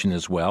distribution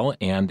as well.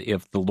 And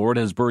if the Lord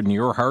has burdened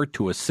your heart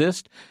to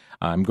assist,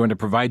 I'm going to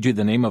provide you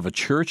the name of a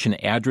church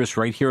and address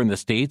right here in the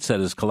States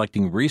that is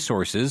collecting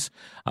resources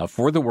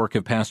for the work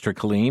of Pastor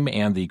Kaleem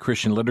and the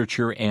Christian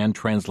Literature and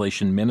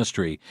Translation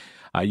Ministry.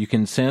 You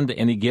can send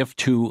any gift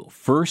to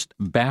First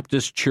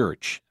Baptist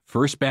Church,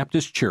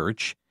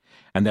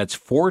 and that's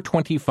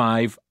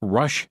 425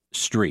 Rusche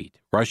Street.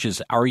 Rusche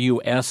is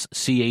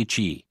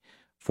Rusche,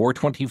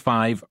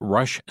 425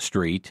 Rusche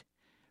Street,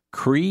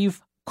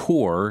 Creve,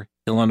 Coeur,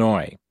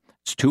 Illinois.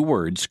 It's two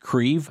words,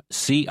 Creve,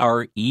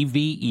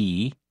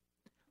 Creve,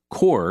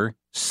 Coeur,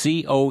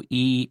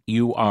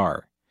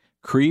 Coeur,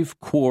 Creve,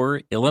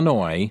 Coeur,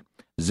 Illinois,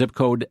 zip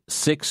code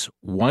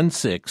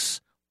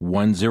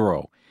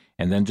 61610.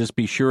 And then just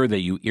be sure that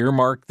you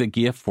earmark the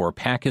gift for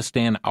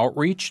Pakistan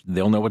outreach.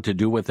 They'll know what to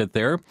do with it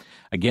there.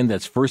 Again,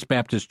 that's First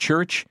Baptist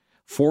Church,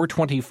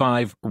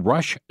 425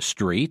 Rusche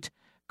Street,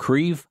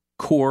 Creve,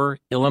 Coeur,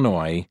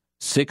 Illinois,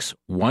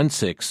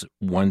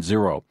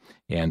 61610.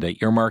 And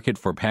earmark it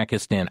for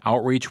Pakistan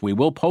outreach. We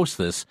will post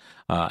this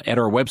at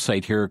our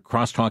website here,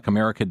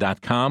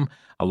 crosstalkamerica.com,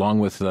 along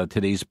with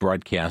today's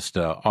broadcast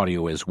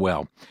audio as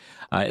well.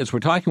 As we're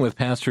talking with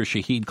Pastor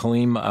Shahid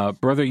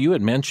Kaleem, brother, you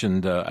had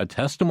mentioned a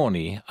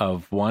testimony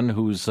of one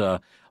whose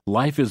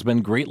life has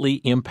been greatly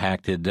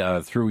impacted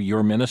through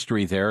your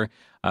ministry there.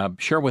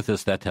 Share with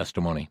us that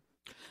testimony.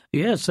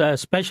 Yes,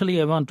 especially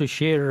I want to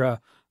share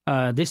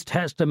this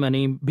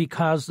testimony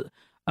because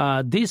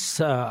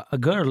this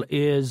girl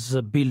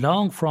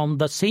belong from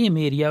the same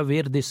area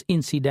where this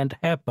incident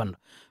happened,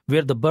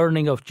 where the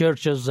burning of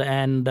churches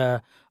and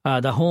the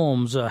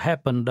homes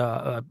happened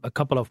a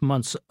couple of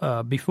months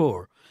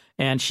before.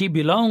 And she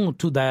belonged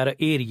to that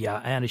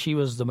area, and she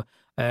was the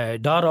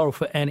daughter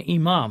of an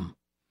imam.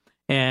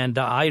 And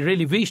I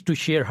really wish to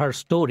share her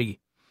story.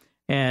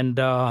 And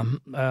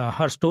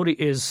her story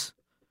is,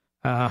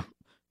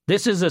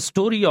 this is a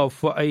story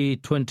of a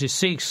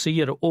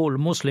 26-year-old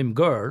Muslim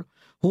girl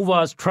who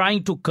was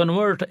trying to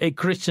convert a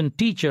Christian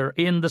teacher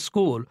in the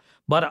school,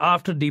 but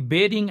after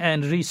debating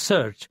and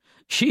research,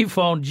 she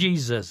found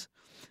Jesus.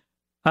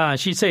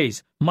 She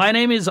says, "My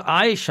name is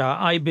Aisha.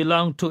 I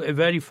belong to a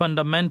very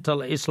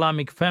fundamental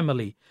Islamic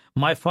family.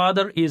 My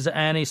father is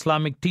an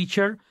Islamic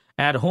teacher.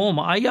 At home,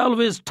 I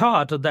always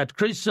taught that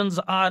Christians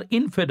are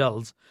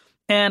infidels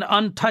and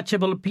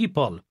untouchable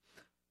people.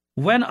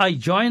 When I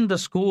joined the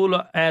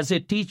school as a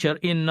teacher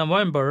in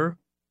November,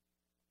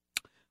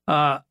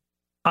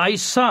 I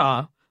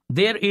saw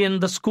there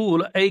in the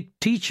school a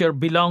teacher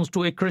belongs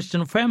to a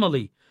Christian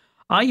family.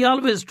 I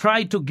always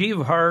tried to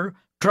give her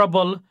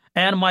trouble,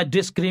 and my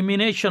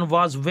discrimination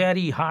was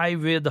very high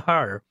with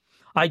her.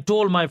 I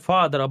told my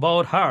father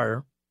about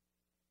her,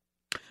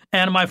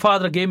 and my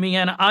father gave me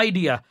an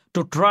idea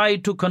to try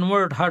to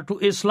convert her to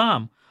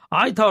Islam.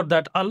 I thought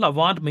that Allah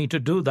wanted me to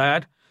do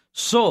that.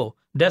 So,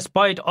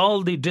 despite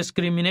all the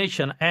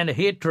discrimination and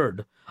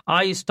hatred,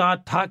 I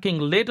start talking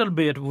little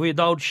bit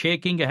without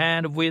shaking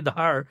hand with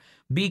her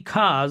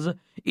because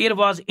it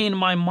was in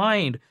my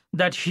mind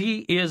that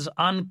she is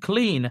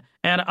unclean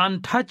and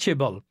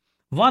untouchable.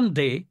 One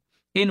day,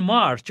 in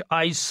March,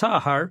 I saw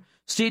her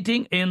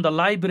sitting in the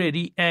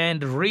library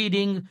and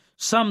reading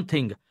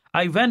something.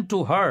 I went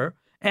to her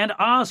and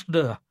asked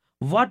her,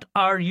 "What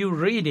are you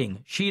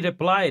reading?" She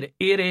replied,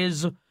 It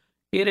is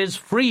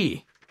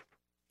free.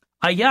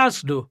 I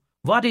asked her,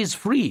 "What is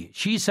free?"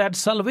 She said,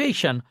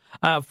 "Salvation."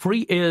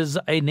 Free is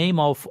a name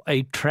of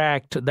a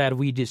tract that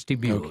we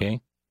distribute.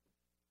 Okay.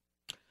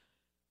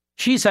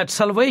 She said,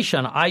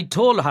 "Salvation." I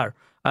told her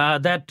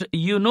that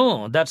you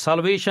know that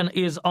salvation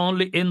is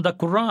only in the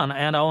Quran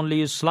and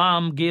only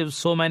Islam gives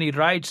so many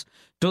rights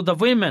to the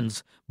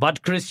women's,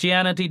 but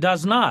Christianity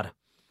does not.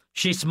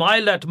 She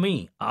smiled at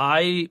me.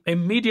 I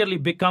immediately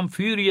became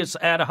furious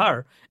at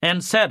her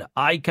and said,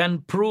 "I can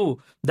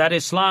prove that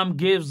Islam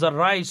gives the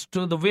rights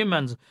to the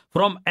women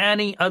from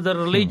any other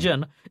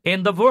religion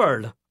in the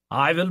world.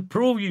 I will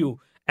prove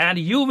you, and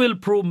you will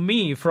prove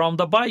me from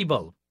the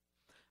Bible."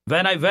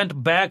 When I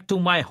went back to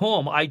my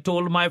home, I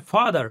told my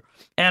father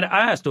and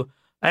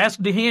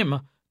asked him,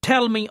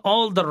 "Tell me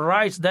all the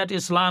rights that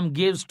Islam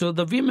gives to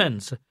the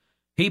women."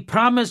 He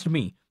promised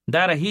me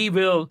that he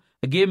will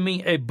give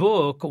me a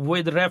book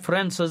with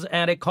references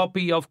and a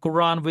copy of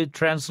Quran with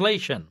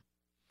translation.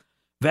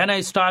 When I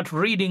started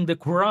reading the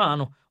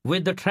Quran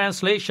with the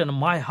translation,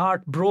 my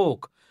heart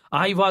broke.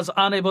 I was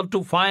unable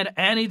to find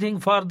anything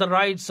for the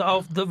rights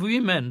of the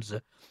women.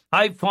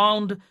 I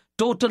found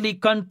totally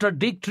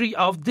contradictory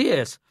of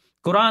this.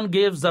 Quran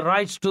gives the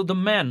rights to the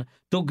men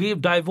to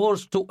give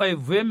divorce to a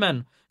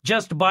woman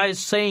just by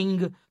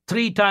saying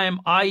 3 times,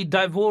 I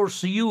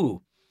divorce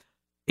you.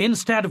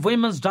 Instead,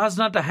 women does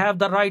not have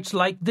the rights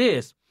like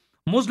this.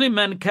 Muslim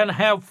men can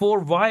have 4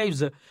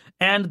 wives,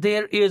 and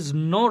there is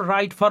no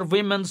right for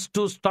women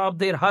to stop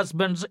their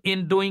husbands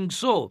in doing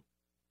so.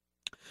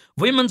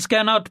 Women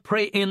cannot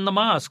pray in the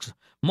mosques.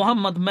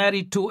 Muhammad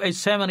married to a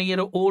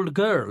 7-year-old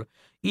girl.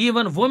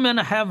 Even women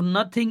have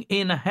nothing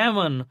in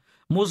heaven.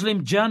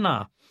 Muslim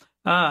Jannah,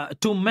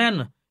 to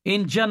men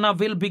in Jannah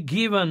will be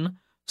given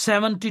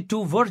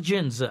 72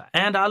 virgins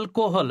and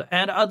alcohol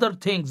and other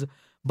things.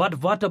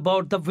 But what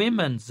about the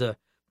women's?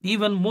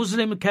 Even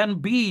Muslim can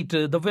beat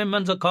the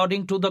women's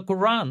according to the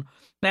Quran,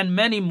 and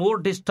many more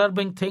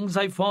disturbing things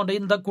I found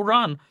in the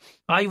Quran.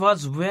 I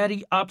was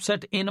very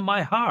upset in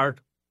my heart.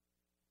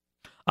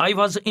 I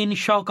was in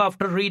shock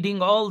after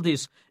reading all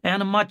this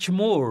and much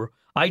more.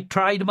 I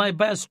tried my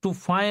best to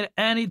find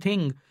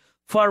anything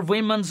for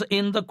women's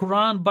in the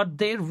Quran, but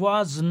there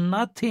was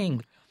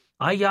nothing.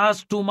 I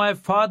asked to my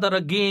father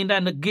again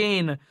and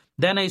again.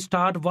 Then I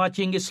started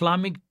watching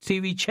Islamic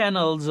TV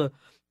channels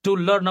to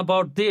learn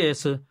about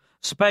this,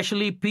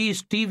 especially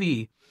Peace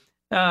TV.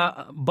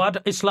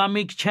 But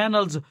Islamic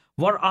channels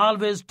were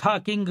always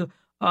talking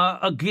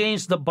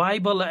against the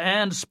Bible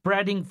and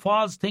spreading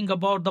false thing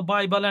about the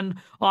Bible and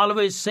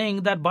always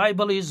saying that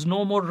Bible is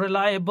no more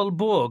reliable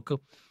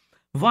book.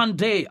 One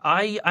day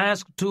I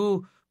asked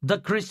to the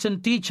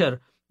Christian teacher,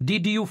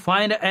 did you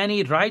find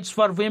any rights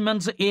for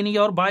women in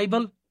your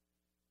Bible?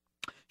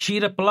 She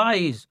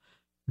replies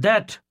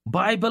that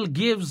Bible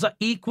gives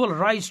equal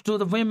rights to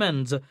the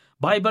women's.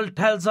 Bible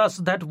tells us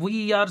that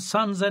we are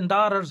sons and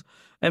daughters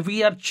and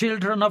we are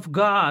children of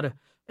God.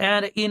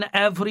 And in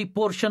every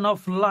portion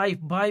of life,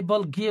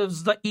 Bible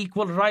gives the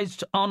equal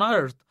rights on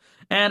earth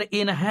and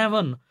in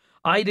heaven.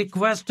 I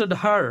requested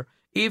her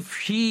if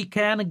she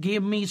can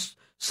give me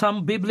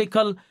some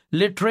biblical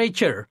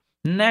literature.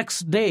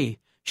 Next day,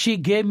 she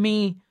gave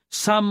me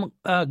some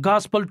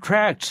gospel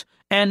tracts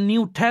and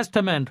New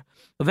Testament.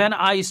 When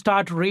I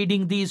start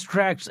reading these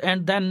tracts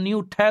and then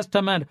New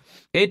Testament,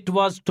 it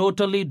was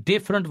totally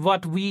different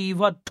what we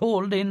were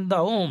told in the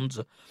homes.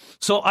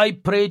 So I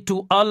pray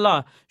to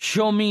Allah,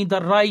 show me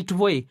the right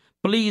way.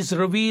 Please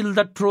reveal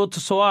the truth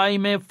so I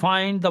may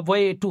find the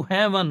way to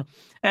heaven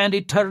and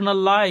eternal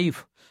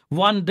life.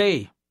 One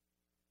day,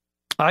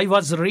 I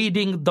was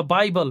reading the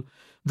Bible,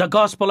 the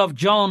Gospel of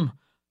John,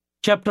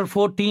 chapter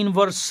 14,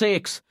 verse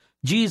 6.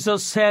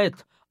 Jesus said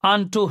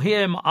unto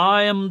him,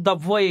 I am the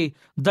way,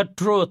 the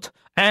truth,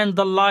 and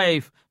the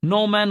life.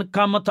 No man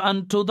cometh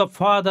unto the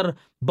Father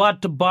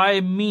but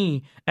by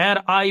me. And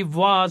I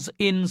was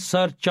in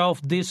search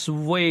of this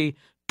way,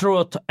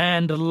 truth,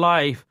 and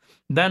life.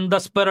 Then the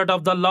Spirit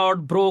of the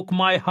Lord broke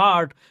my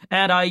heart,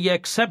 and I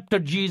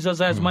accepted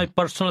Jesus as my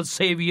personal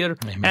Savior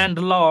and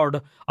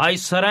Lord. I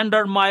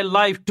surrendered my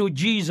life to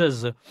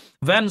Jesus.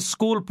 When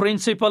school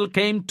principal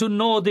came to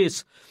know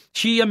this,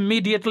 she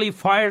immediately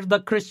fired the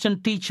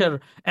Christian teacher,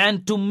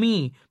 and to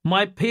me,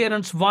 my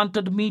parents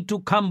wanted me to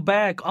come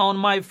back on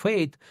my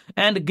faith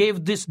and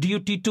gave this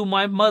duty to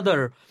my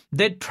mother.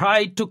 They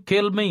tried to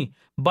kill me,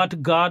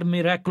 but God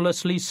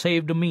miraculously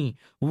saved me.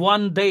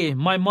 One day,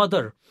 my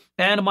mother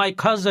and my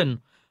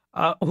cousin,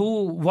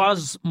 who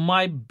was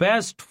my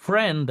best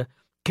friend,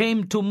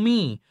 came to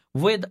me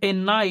with a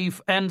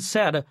knife and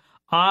said,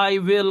 I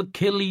will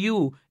kill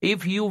you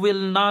if you will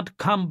not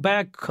come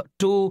back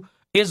to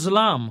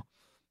Islam.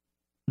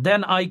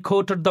 Then I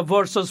quoted the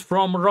verses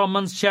from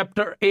Romans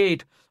chapter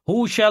 8.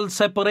 Who shall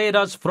separate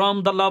us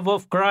from the love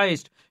of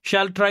Christ?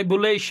 Shall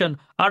tribulation,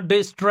 or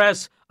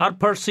distress, or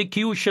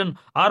persecution,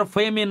 or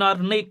famine, or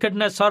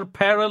nakedness, or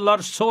peril,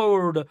 or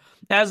sword?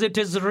 As it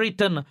is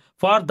written,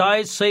 for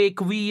thy sake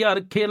we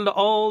are killed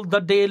all the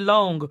day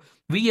long.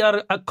 We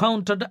are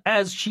accounted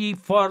as sheep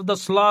for the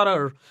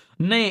slaughter.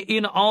 Nay,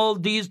 in all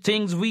these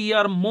things we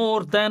are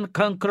more than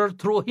conquerors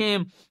through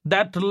him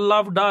that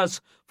loved us.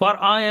 For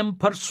I am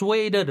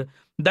persuaded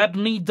that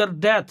neither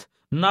death,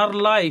 nor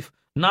life,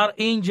 nor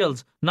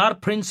angels, nor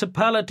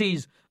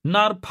principalities,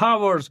 nor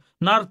powers,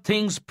 nor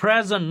things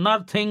present,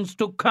 nor things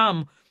to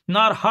come,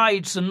 nor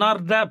heights, nor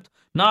depth,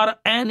 nor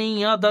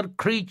any other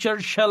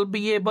creature shall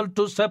be able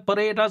to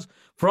separate us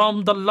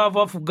from the love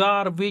of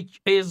God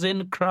which is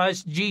in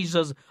Christ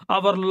Jesus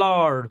our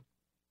Lord.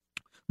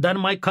 Then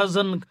my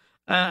cousin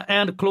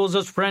and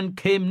closest friend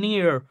came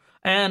near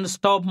and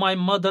stopped my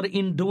mother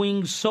in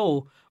doing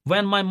so.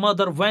 When my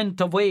mother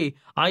went away,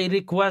 I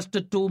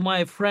requested to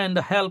my friend,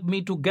 help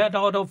me to get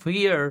out of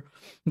here.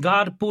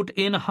 God put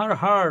in her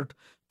heart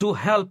to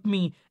help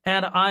me,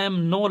 and I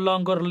am no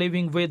longer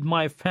living with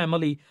my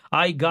family.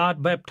 I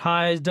got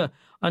baptized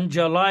in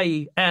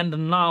July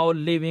and now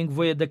living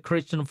with the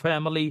Christian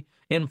family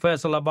in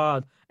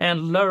Faisalabad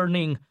and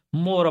learning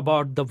more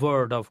about the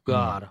Word of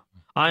God.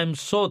 I am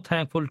so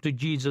thankful to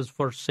Jesus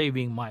for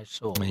saving my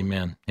soul.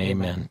 Amen.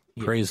 Amen.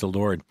 Praise the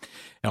Lord.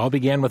 It all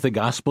began with the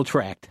gospel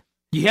tract.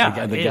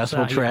 the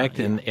gospel tract,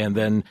 and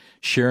then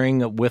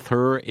sharing with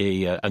her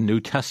a New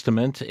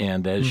Testament.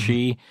 And as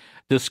she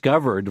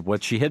discovered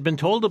what she had been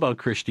told about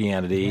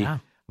Christianity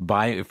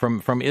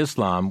from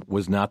Islam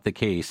was not the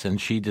case,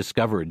 and she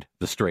discovered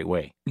the straight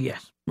way.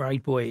 Yes,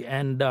 right way.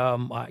 And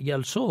I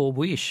also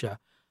wish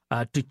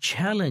to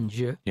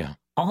challenge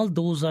all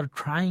those are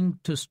trying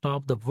to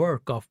stop the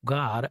work of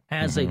God,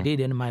 as I did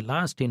in my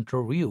last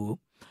interview.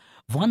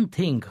 One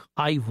thing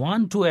I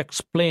want to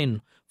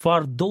explain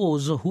for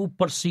those who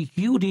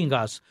persecuting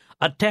us,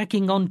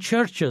 attacking on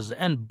churches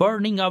and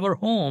burning our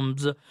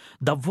homes,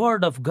 the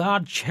word of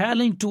God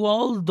challenge to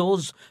all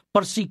those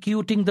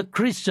persecuting the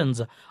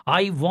Christians.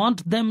 I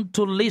want them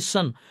to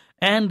listen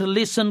and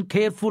listen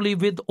carefully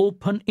with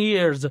open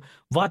ears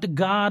what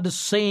God is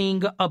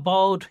saying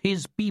about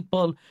his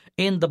people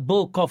in the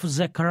book of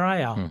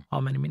Zechariah. How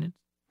many minutes?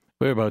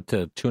 We're about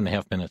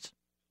 2.5 minutes.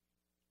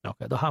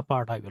 Okay, the half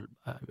part I will.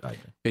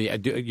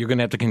 You're going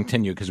to have to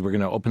continue because we're going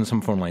to open some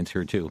phone lines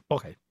here too.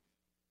 Okay.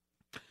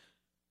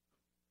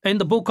 In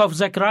the book of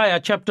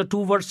Zechariah, chapter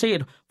 2, verse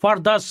 8, "For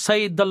thus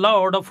saith the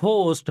Lord of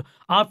hosts,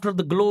 after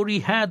the glory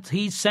hath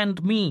he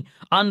sent me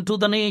unto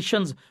the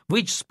nations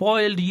which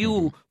spoiled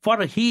you,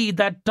 for he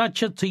that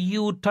toucheth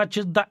you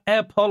toucheth the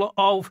apple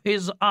of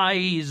his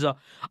eyes."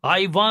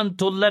 I want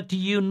to let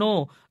you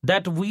know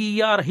that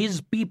we are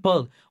his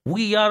people.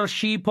 We are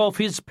sheep of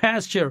his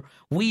pasture.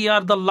 We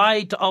are the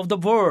light of the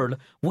world.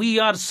 We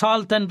are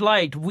salt and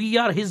light. We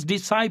are his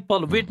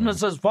disciple,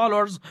 witnesses,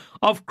 followers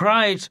of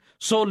Christ.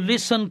 So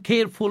listen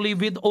carefully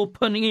with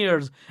open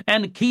ears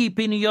and keep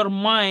in your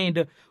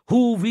mind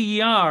who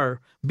we are,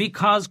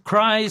 because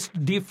Christ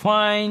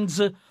defines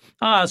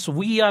us.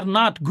 We are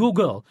not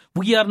Google.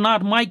 We are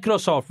not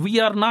Microsoft. We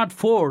are not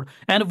Ford.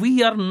 And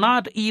we are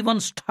not even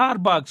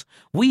Starbucks.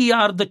 We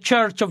are the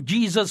church of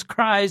Jesus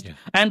Christ,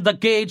 and the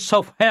gates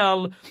of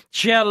hell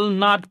shall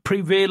not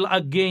prevail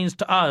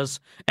against us.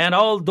 And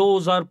all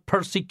those are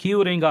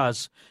persecuting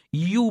us.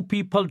 You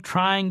people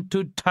trying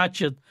to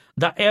touch it,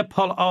 the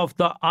apple of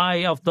the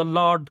eye of the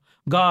Lord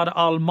God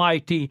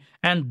Almighty.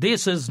 And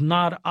this is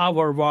not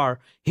our war.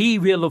 He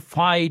will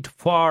fight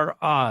for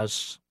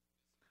us.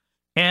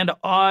 And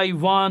I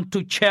want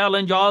to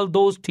challenge all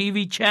those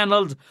TV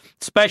channels,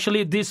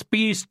 especially this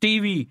Peace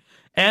TV,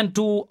 and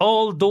to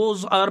all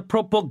those are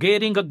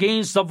propagating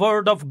against the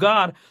word of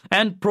God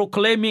and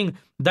proclaiming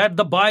that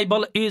the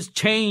Bible is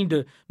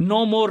changed,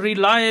 no more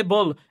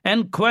reliable,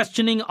 and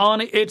questioning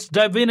on its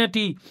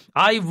divinity.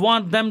 I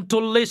want them to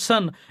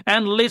listen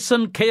and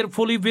listen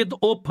carefully with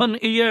open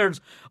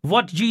ears.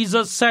 What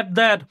Jesus said,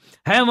 that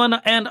heaven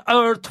and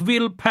earth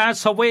will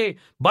pass away,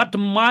 but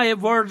my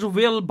words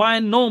will by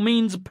no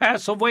means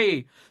pass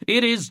away.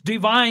 It is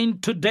divine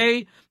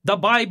today. The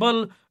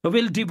Bible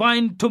will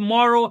divine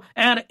tomorrow,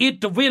 and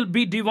it will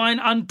be divine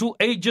unto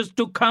ages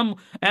to come.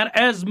 And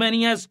as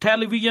many as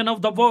television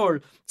of the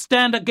world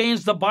stand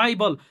against the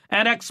Bible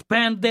and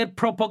expand their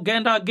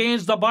propaganda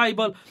against the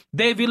Bible,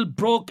 they will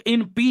broke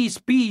in peace,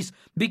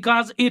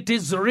 because it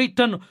is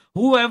written,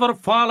 whoever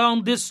fall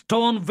on this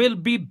stone will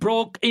be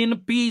broke in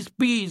peace.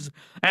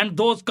 And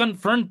those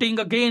confronting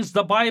against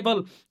the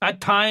Bible, a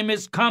time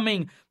is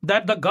coming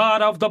that the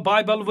God of the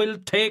Bible will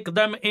take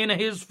them in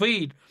his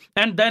feet.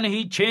 And then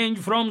he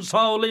changed from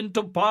Saul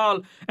into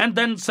Paul, and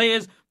then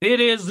says, it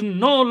is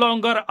no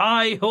longer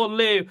I who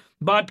live,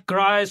 but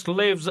Christ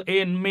lives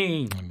in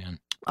me. Amen.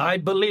 I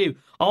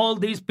believe all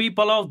these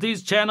people of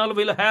this channel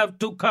will have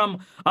to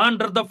come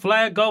under the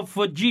flag of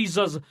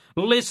Jesus.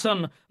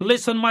 Listen,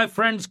 my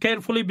friends,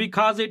 carefully,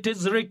 because it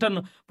is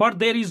written, for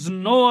there is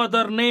no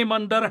other name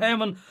under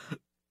heaven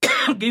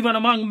given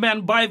among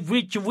men by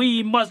which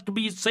we must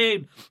be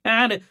saved.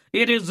 And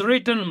it is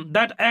written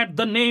that at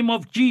the name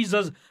of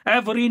Jesus,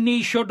 every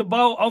knee should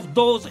bow, of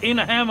those in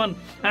heaven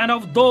and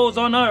of those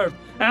on earth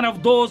and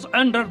of those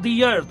under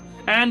the earth.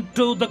 And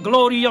to the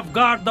glory of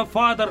God the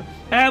Father,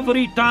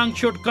 every tongue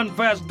should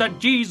confess that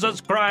Jesus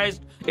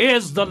Christ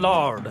is the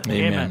Lord.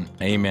 Amen.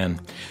 Amen.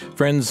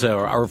 Friends,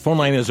 our phone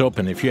line is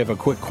open. If you have a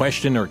quick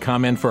question or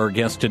comment for our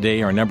guest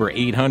today, our number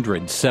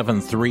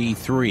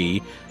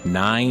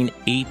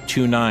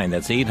 800-733-9829.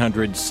 That's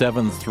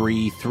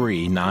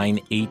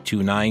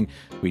 800-733-9829.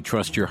 We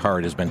trust your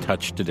heart has been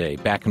touched today.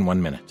 Back in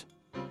 1 minute.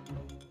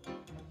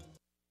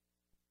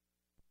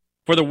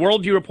 For the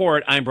Worldview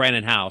Report, I'm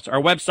Brandon House.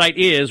 Our website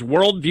is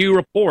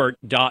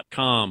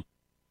worldviewreport.com.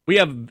 We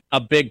have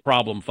a big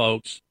problem,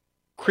 folks.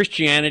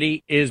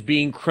 Christianity is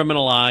being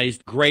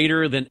criminalized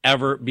greater than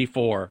ever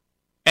before.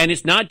 And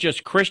it's not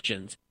just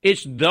Christians.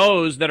 It's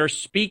those that are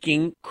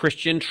speaking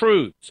Christian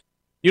truths.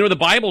 You know, the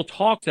Bible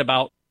talks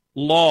about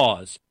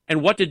laws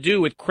and what to do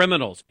with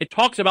criminals. It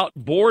talks about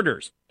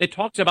borders. It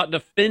talks about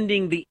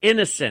defending the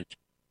innocent.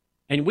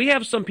 And we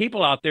have some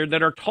people out there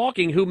that are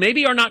talking who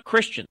maybe are not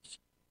Christians,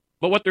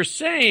 but what they're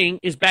saying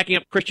is backing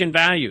up Christian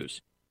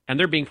values, and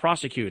they're being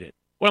prosecuted.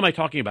 What am I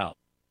talking about?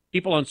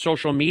 People on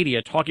social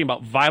media talking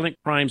about violent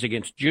crimes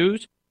against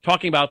Jews,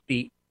 talking about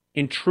the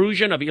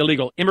intrusion of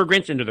illegal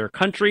immigrants into their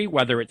country,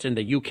 whether it's in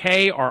the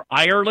UK or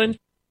Ireland.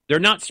 They're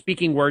not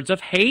speaking words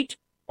of hate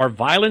or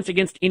violence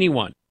against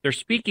anyone. They're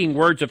speaking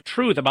words of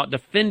truth about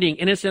defending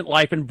innocent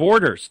life and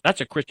borders. That's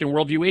a Christian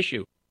worldview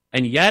issue.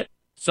 And yet,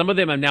 some of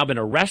them have now been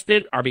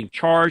arrested, are being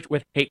charged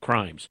with hate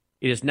crimes.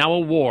 It is now a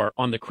war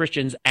on the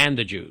Christians and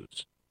the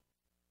Jews.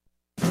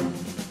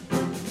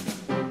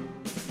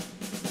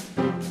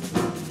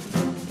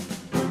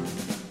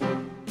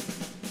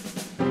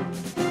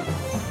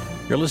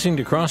 You're listening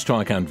to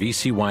Crosstalk on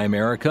VCY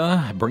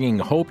America, bringing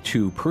hope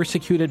to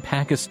persecuted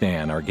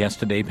Pakistan. Our guest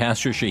today,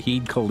 Pastor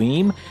Shahid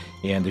Kaleem.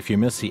 And if you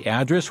miss the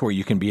address where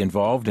you can be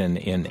involved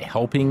in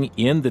helping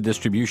in the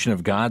distribution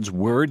of God's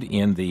Word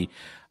in the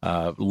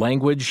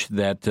language,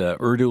 that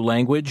Urdu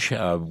language,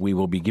 we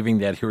will be giving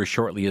that here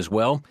shortly as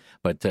well.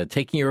 But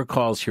taking your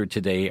calls here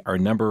today, our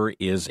number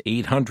is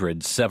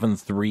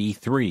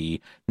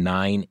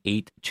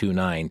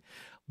 800-733-9829.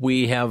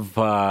 We have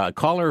a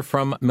caller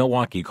from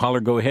Milwaukee.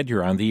 Caller, go ahead.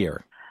 You're on the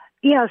air.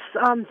 Yes,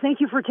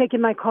 thank you for taking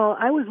my call.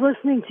 I was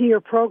listening to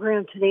your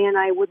program today, and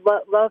I would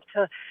love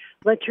to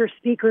let your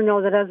speaker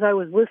know that as I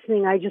was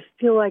listening, I just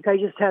feel like I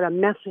just had a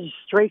message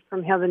straight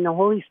from heaven. The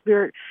Holy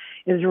Spirit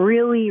is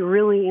really,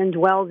 really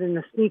indwelled in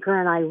the speaker,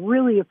 and I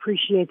really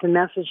appreciate the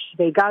message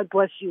today. God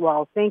bless you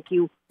all. Thank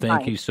you.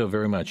 Thank you so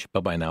very much.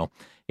 Bye-bye now.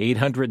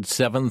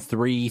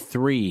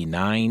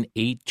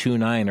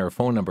 800-733-9829, our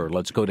phone number.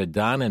 Let's go to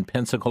Don in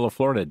Pensacola,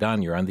 Florida.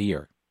 Don, you're on the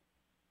air.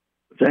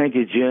 Thank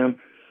you, Jim.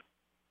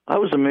 I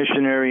was a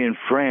missionary in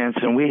France,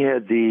 and we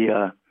had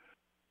the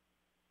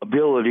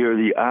ability or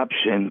the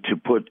option to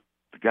put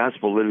the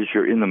gospel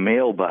literature in the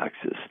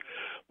mailboxes,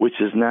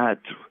 which is not,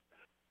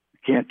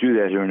 can't do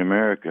that here in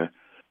America.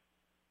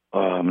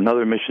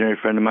 Another missionary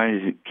friend of mine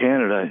in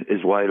Canada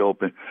is wide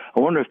open.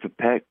 I wonder if the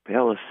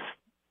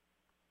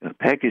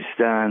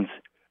Pakistan's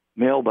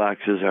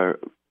mailboxes are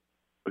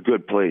a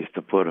good place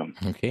to put them.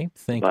 Okay,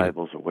 thank you.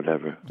 Bibles or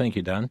whatever. Thank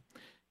you, Don.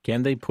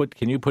 Can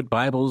you put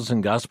Bibles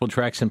and gospel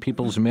tracts in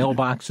people's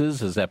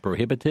mailboxes? Is that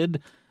prohibited?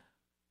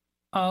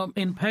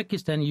 In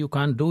Pakistan, you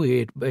can't do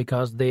it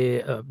because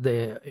they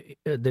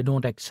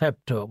don't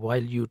accept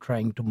while you're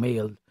trying to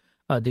mail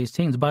these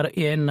things. But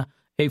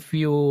if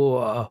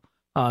you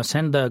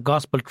send the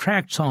gospel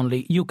tracts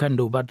only, you can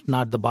do, but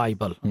not the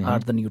Bible or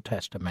the New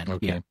Testament.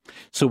 Okay. Yeah.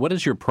 So what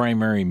is your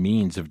primary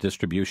means of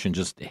distribution?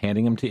 Just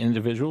handing them to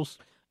individuals?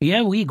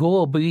 Yeah, we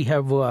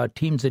have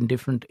teams in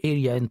different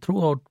areas and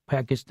throughout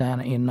Pakistan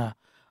in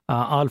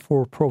all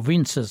 4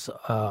 provinces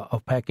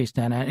of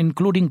Pakistan,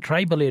 including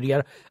tribal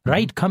area.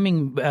 Right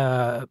coming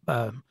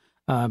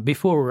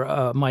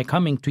before my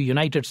coming to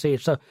United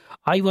States,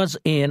 I was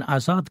in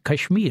Azad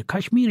Kashmir.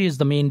 Kashmir is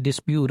the main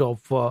dispute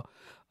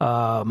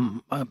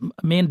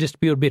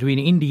between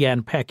India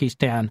and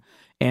Pakistan,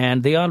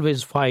 and they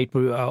always fight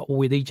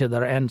with each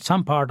other. And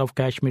some part of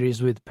Kashmir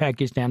is with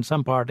Pakistan,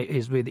 some part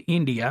is with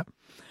India.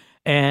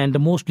 And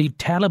mostly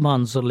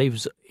Taliban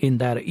lives in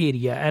that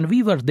area. And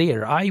we were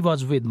there. I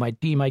was with my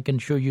team. I can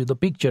show you the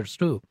pictures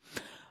too.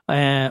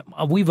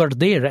 We were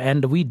there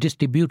and we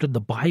distributed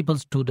the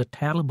Bibles to the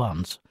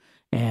Taliban.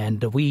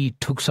 And we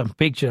took some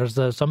pictures.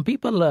 Some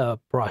people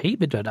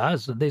prohibited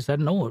us. They said,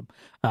 no,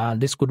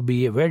 this could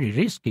be very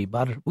risky.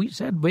 But we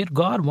said where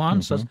God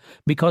wants us,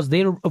 because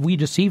we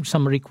received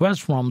some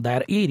requests from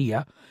that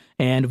area.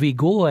 And we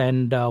go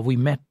and we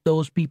met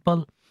those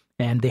people.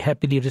 And they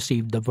happily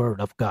received the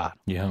word of God.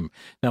 Yeah.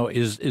 Now,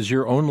 is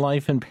your own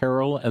life in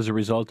peril as a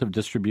result of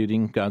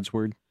distributing God's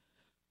word?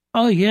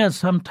 Oh, yes.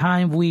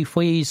 Sometimes we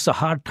face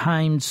hard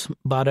times,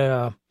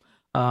 but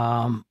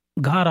God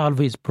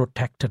always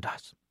protected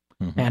us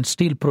and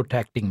still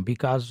protecting,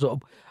 because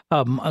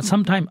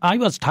sometimes I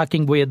was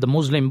talking with the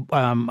Muslim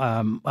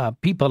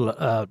people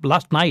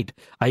last night.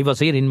 I was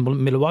here in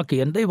Milwaukee,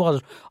 and they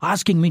was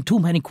asking me too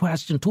many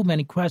questions.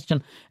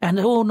 And,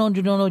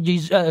 no,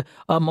 Jesus,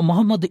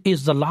 Muhammad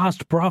is the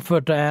last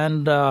prophet,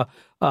 and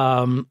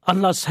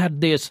Allah said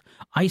this.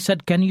 I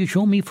said, can you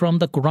show me from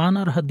the Quran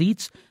or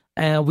Hadiths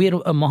where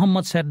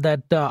Muhammad said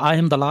that I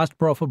am the last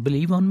prophet,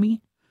 believe on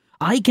me?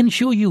 I can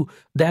show you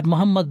that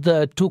Muhammad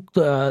took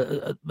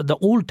the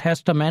Old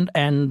Testament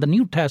and the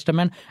New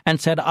Testament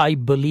and said, I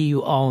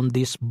believe on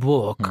this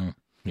book.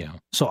 Yeah.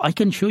 So I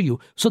can show you.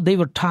 So they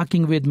were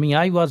talking with me.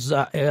 I was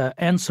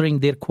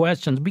answering their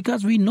questions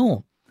because we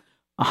know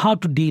how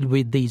to deal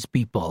with these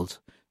people.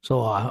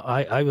 So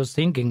I was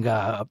thinking,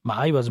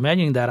 I was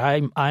imagining that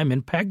I'm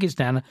in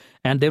Pakistan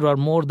and there were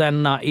more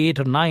than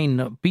 8 or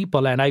 9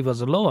 people and I was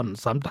alone.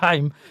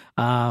 Sometime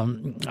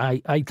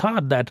I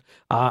thought that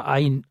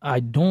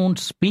I don't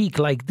speak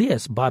like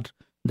this, but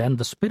then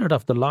the Spirit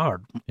of the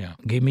Lord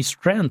gave me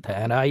strength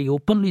and I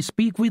openly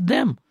speak with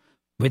them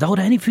without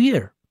any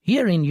fear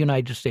here in the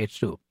United States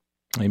too.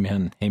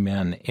 Amen.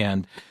 Amen.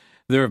 And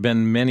there have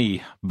been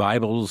many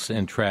Bibles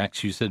and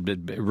tracts. You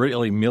said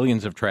really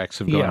millions of tracts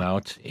have gone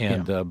out,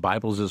 and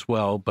Bibles as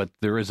well. But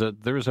there is a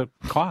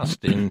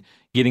cost in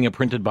getting a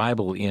printed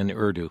Bible in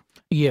Urdu.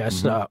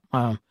 Yes,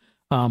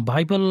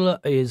 Bible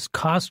is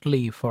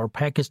costly for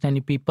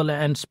Pakistani people,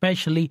 and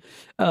especially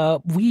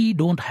we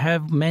don't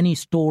have many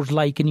stores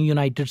like in the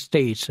United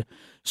States.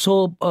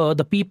 So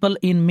the people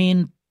in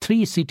main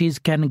 3 cities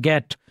can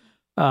get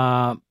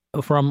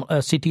from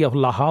a city of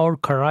Lahore,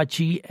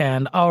 Karachi,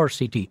 and our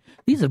city.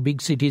 These are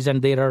big cities,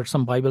 and there are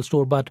some Bible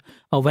stores. But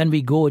when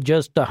we go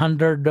just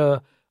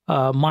 100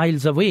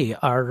 miles away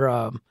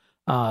or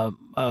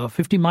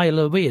 50 miles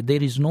away,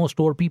 there is no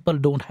store. People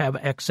don't have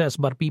access,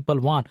 but people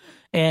want.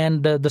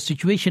 And the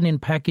situation in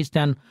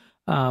Pakistan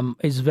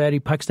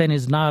Pakistan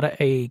is not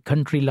a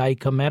country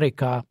like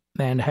America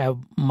and have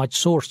much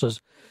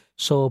sources.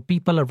 So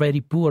people are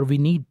very poor. We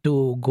need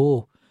to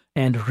go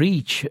and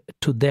reach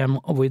to them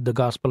with the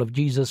gospel of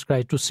Jesus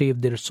Christ to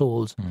save their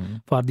souls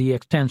for the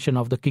extension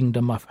of the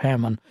kingdom of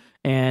heaven.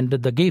 And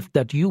the gift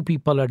that you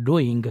people are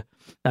doing,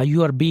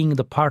 you are being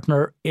the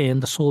partner in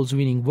the souls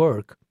winning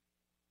work.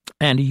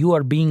 And you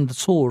are being the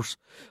source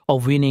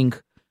of winning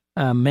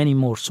many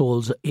more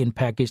souls in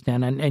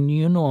Pakistan. And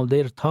you know,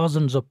 there are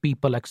thousands of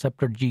people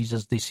accepted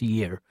Jesus this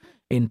year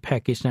in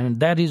Pakistan. And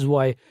that is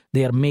why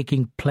they are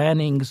making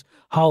plannings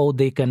how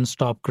they can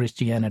stop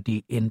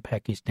Christianity in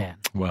Pakistan.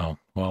 Well,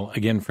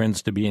 again,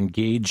 friends, to be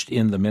engaged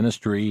in the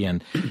ministry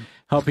and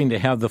helping to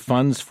have the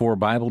funds for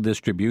Bible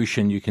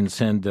distribution, you can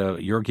send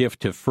your gift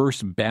to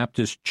First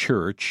Baptist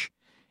Church,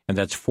 and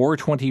that's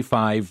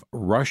 425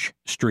 Rusche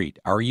Street,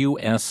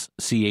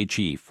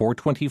 Rusche,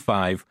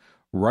 425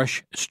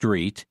 Rusche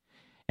Street,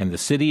 and the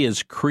city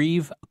is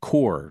Creve,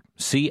 Coeur,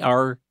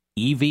 Creve,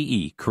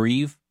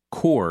 Creve,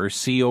 Coeur,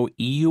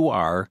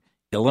 Coeur,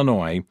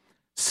 Illinois,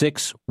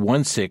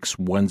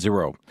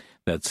 61610.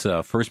 That's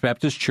First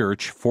Baptist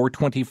Church,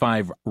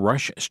 425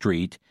 Rusche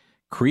Street,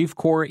 Creve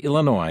Coeur,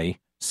 Illinois,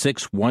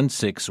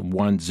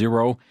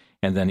 61610.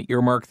 And then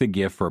earmark the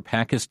gift for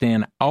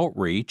Pakistan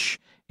Outreach.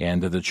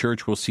 And the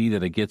church will see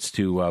that it gets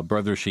to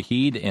Brother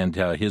Shahid and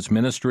his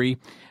ministry.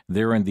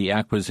 They're in the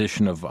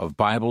acquisition of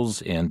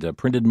Bibles and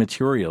printed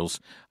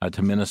materials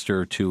to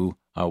minister to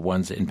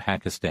ones in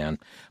Pakistan.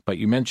 But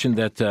you mentioned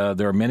that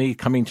there are many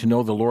coming to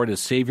know the Lord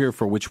as Savior,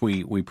 for which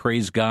we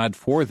praise God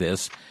for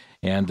this.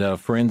 And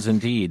friends,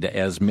 indeed,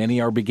 as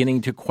many are beginning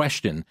to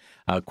question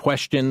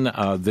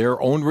their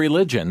own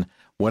religion,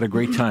 what a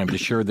great time to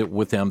share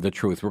with them the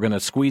truth. We're going to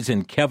squeeze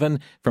in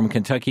Kevin from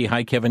Kentucky.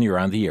 Hi, Kevin, you're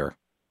on the air.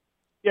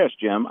 Yes,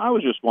 Jim. I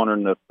was just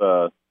wondering if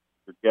your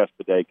guest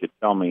today could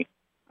tell me,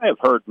 I have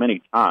heard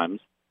many times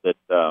that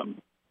the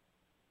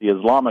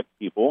Islamic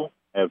people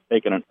have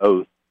taken an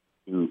oath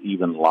to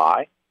even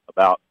lie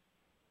about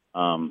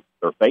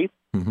their faith,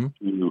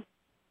 to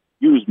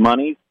use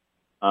money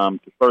to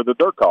further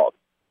their cause.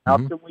 How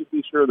can we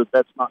be sure that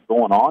that's not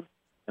going on?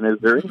 And is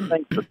there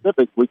anything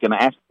specific we can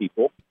ask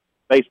people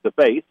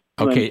face-to-face?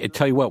 Okay, I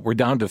tell you what, we're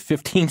down to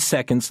 15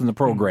 seconds in the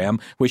program,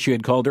 which you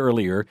had called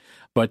earlier.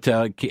 But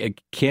do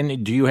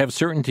you have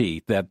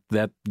certainty that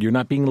you're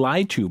not being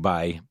lied to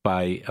by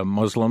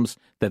Muslims,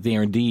 that they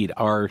indeed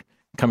are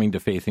coming to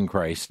faith in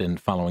Christ and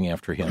following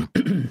after him?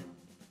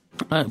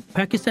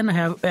 Pakistan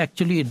have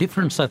actually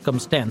different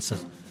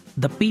circumstances.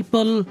 The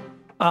people,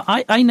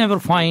 I never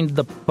find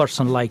the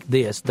person like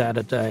this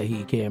that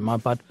he came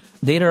up, but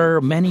there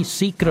are many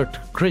secret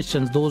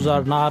Christians. Those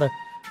are not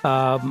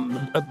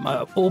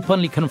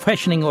openly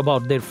confessing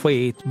about their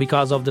faith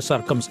because of the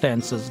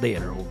circumstances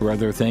there.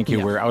 Brother, thank you.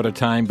 Yeah. We're out of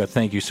time, but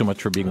thank you so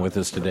much for being with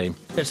us today.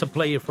 It's a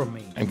pleasure for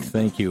me. And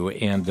thank you.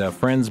 And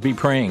friends, be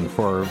praying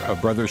for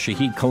Brother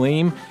Shahid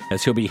Kaleem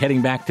as he'll be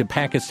heading back to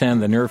Pakistan in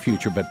the near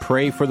future, but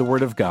pray for the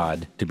Word of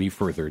God to be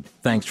furthered.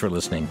 Thanks for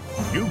listening.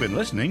 You've been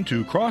listening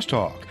to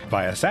Crosstalk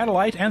via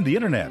satellite and the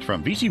Internet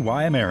from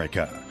VCY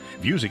America.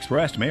 Views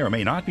expressed may or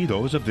may not be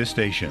those of this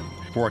station.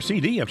 For a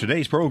CD of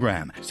today's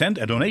program, send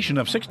a donation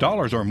of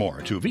 $6 or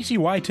more to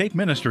VCY Tape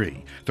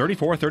Ministry,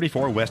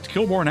 3434 West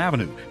Kilbourne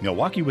Avenue,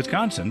 Milwaukee,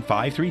 Wisconsin,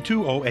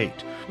 53208.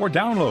 Or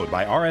download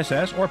by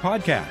RSS or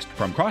podcast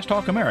from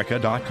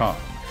crosstalkamerica.com.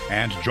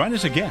 And join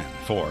us again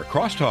for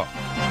Crosstalk.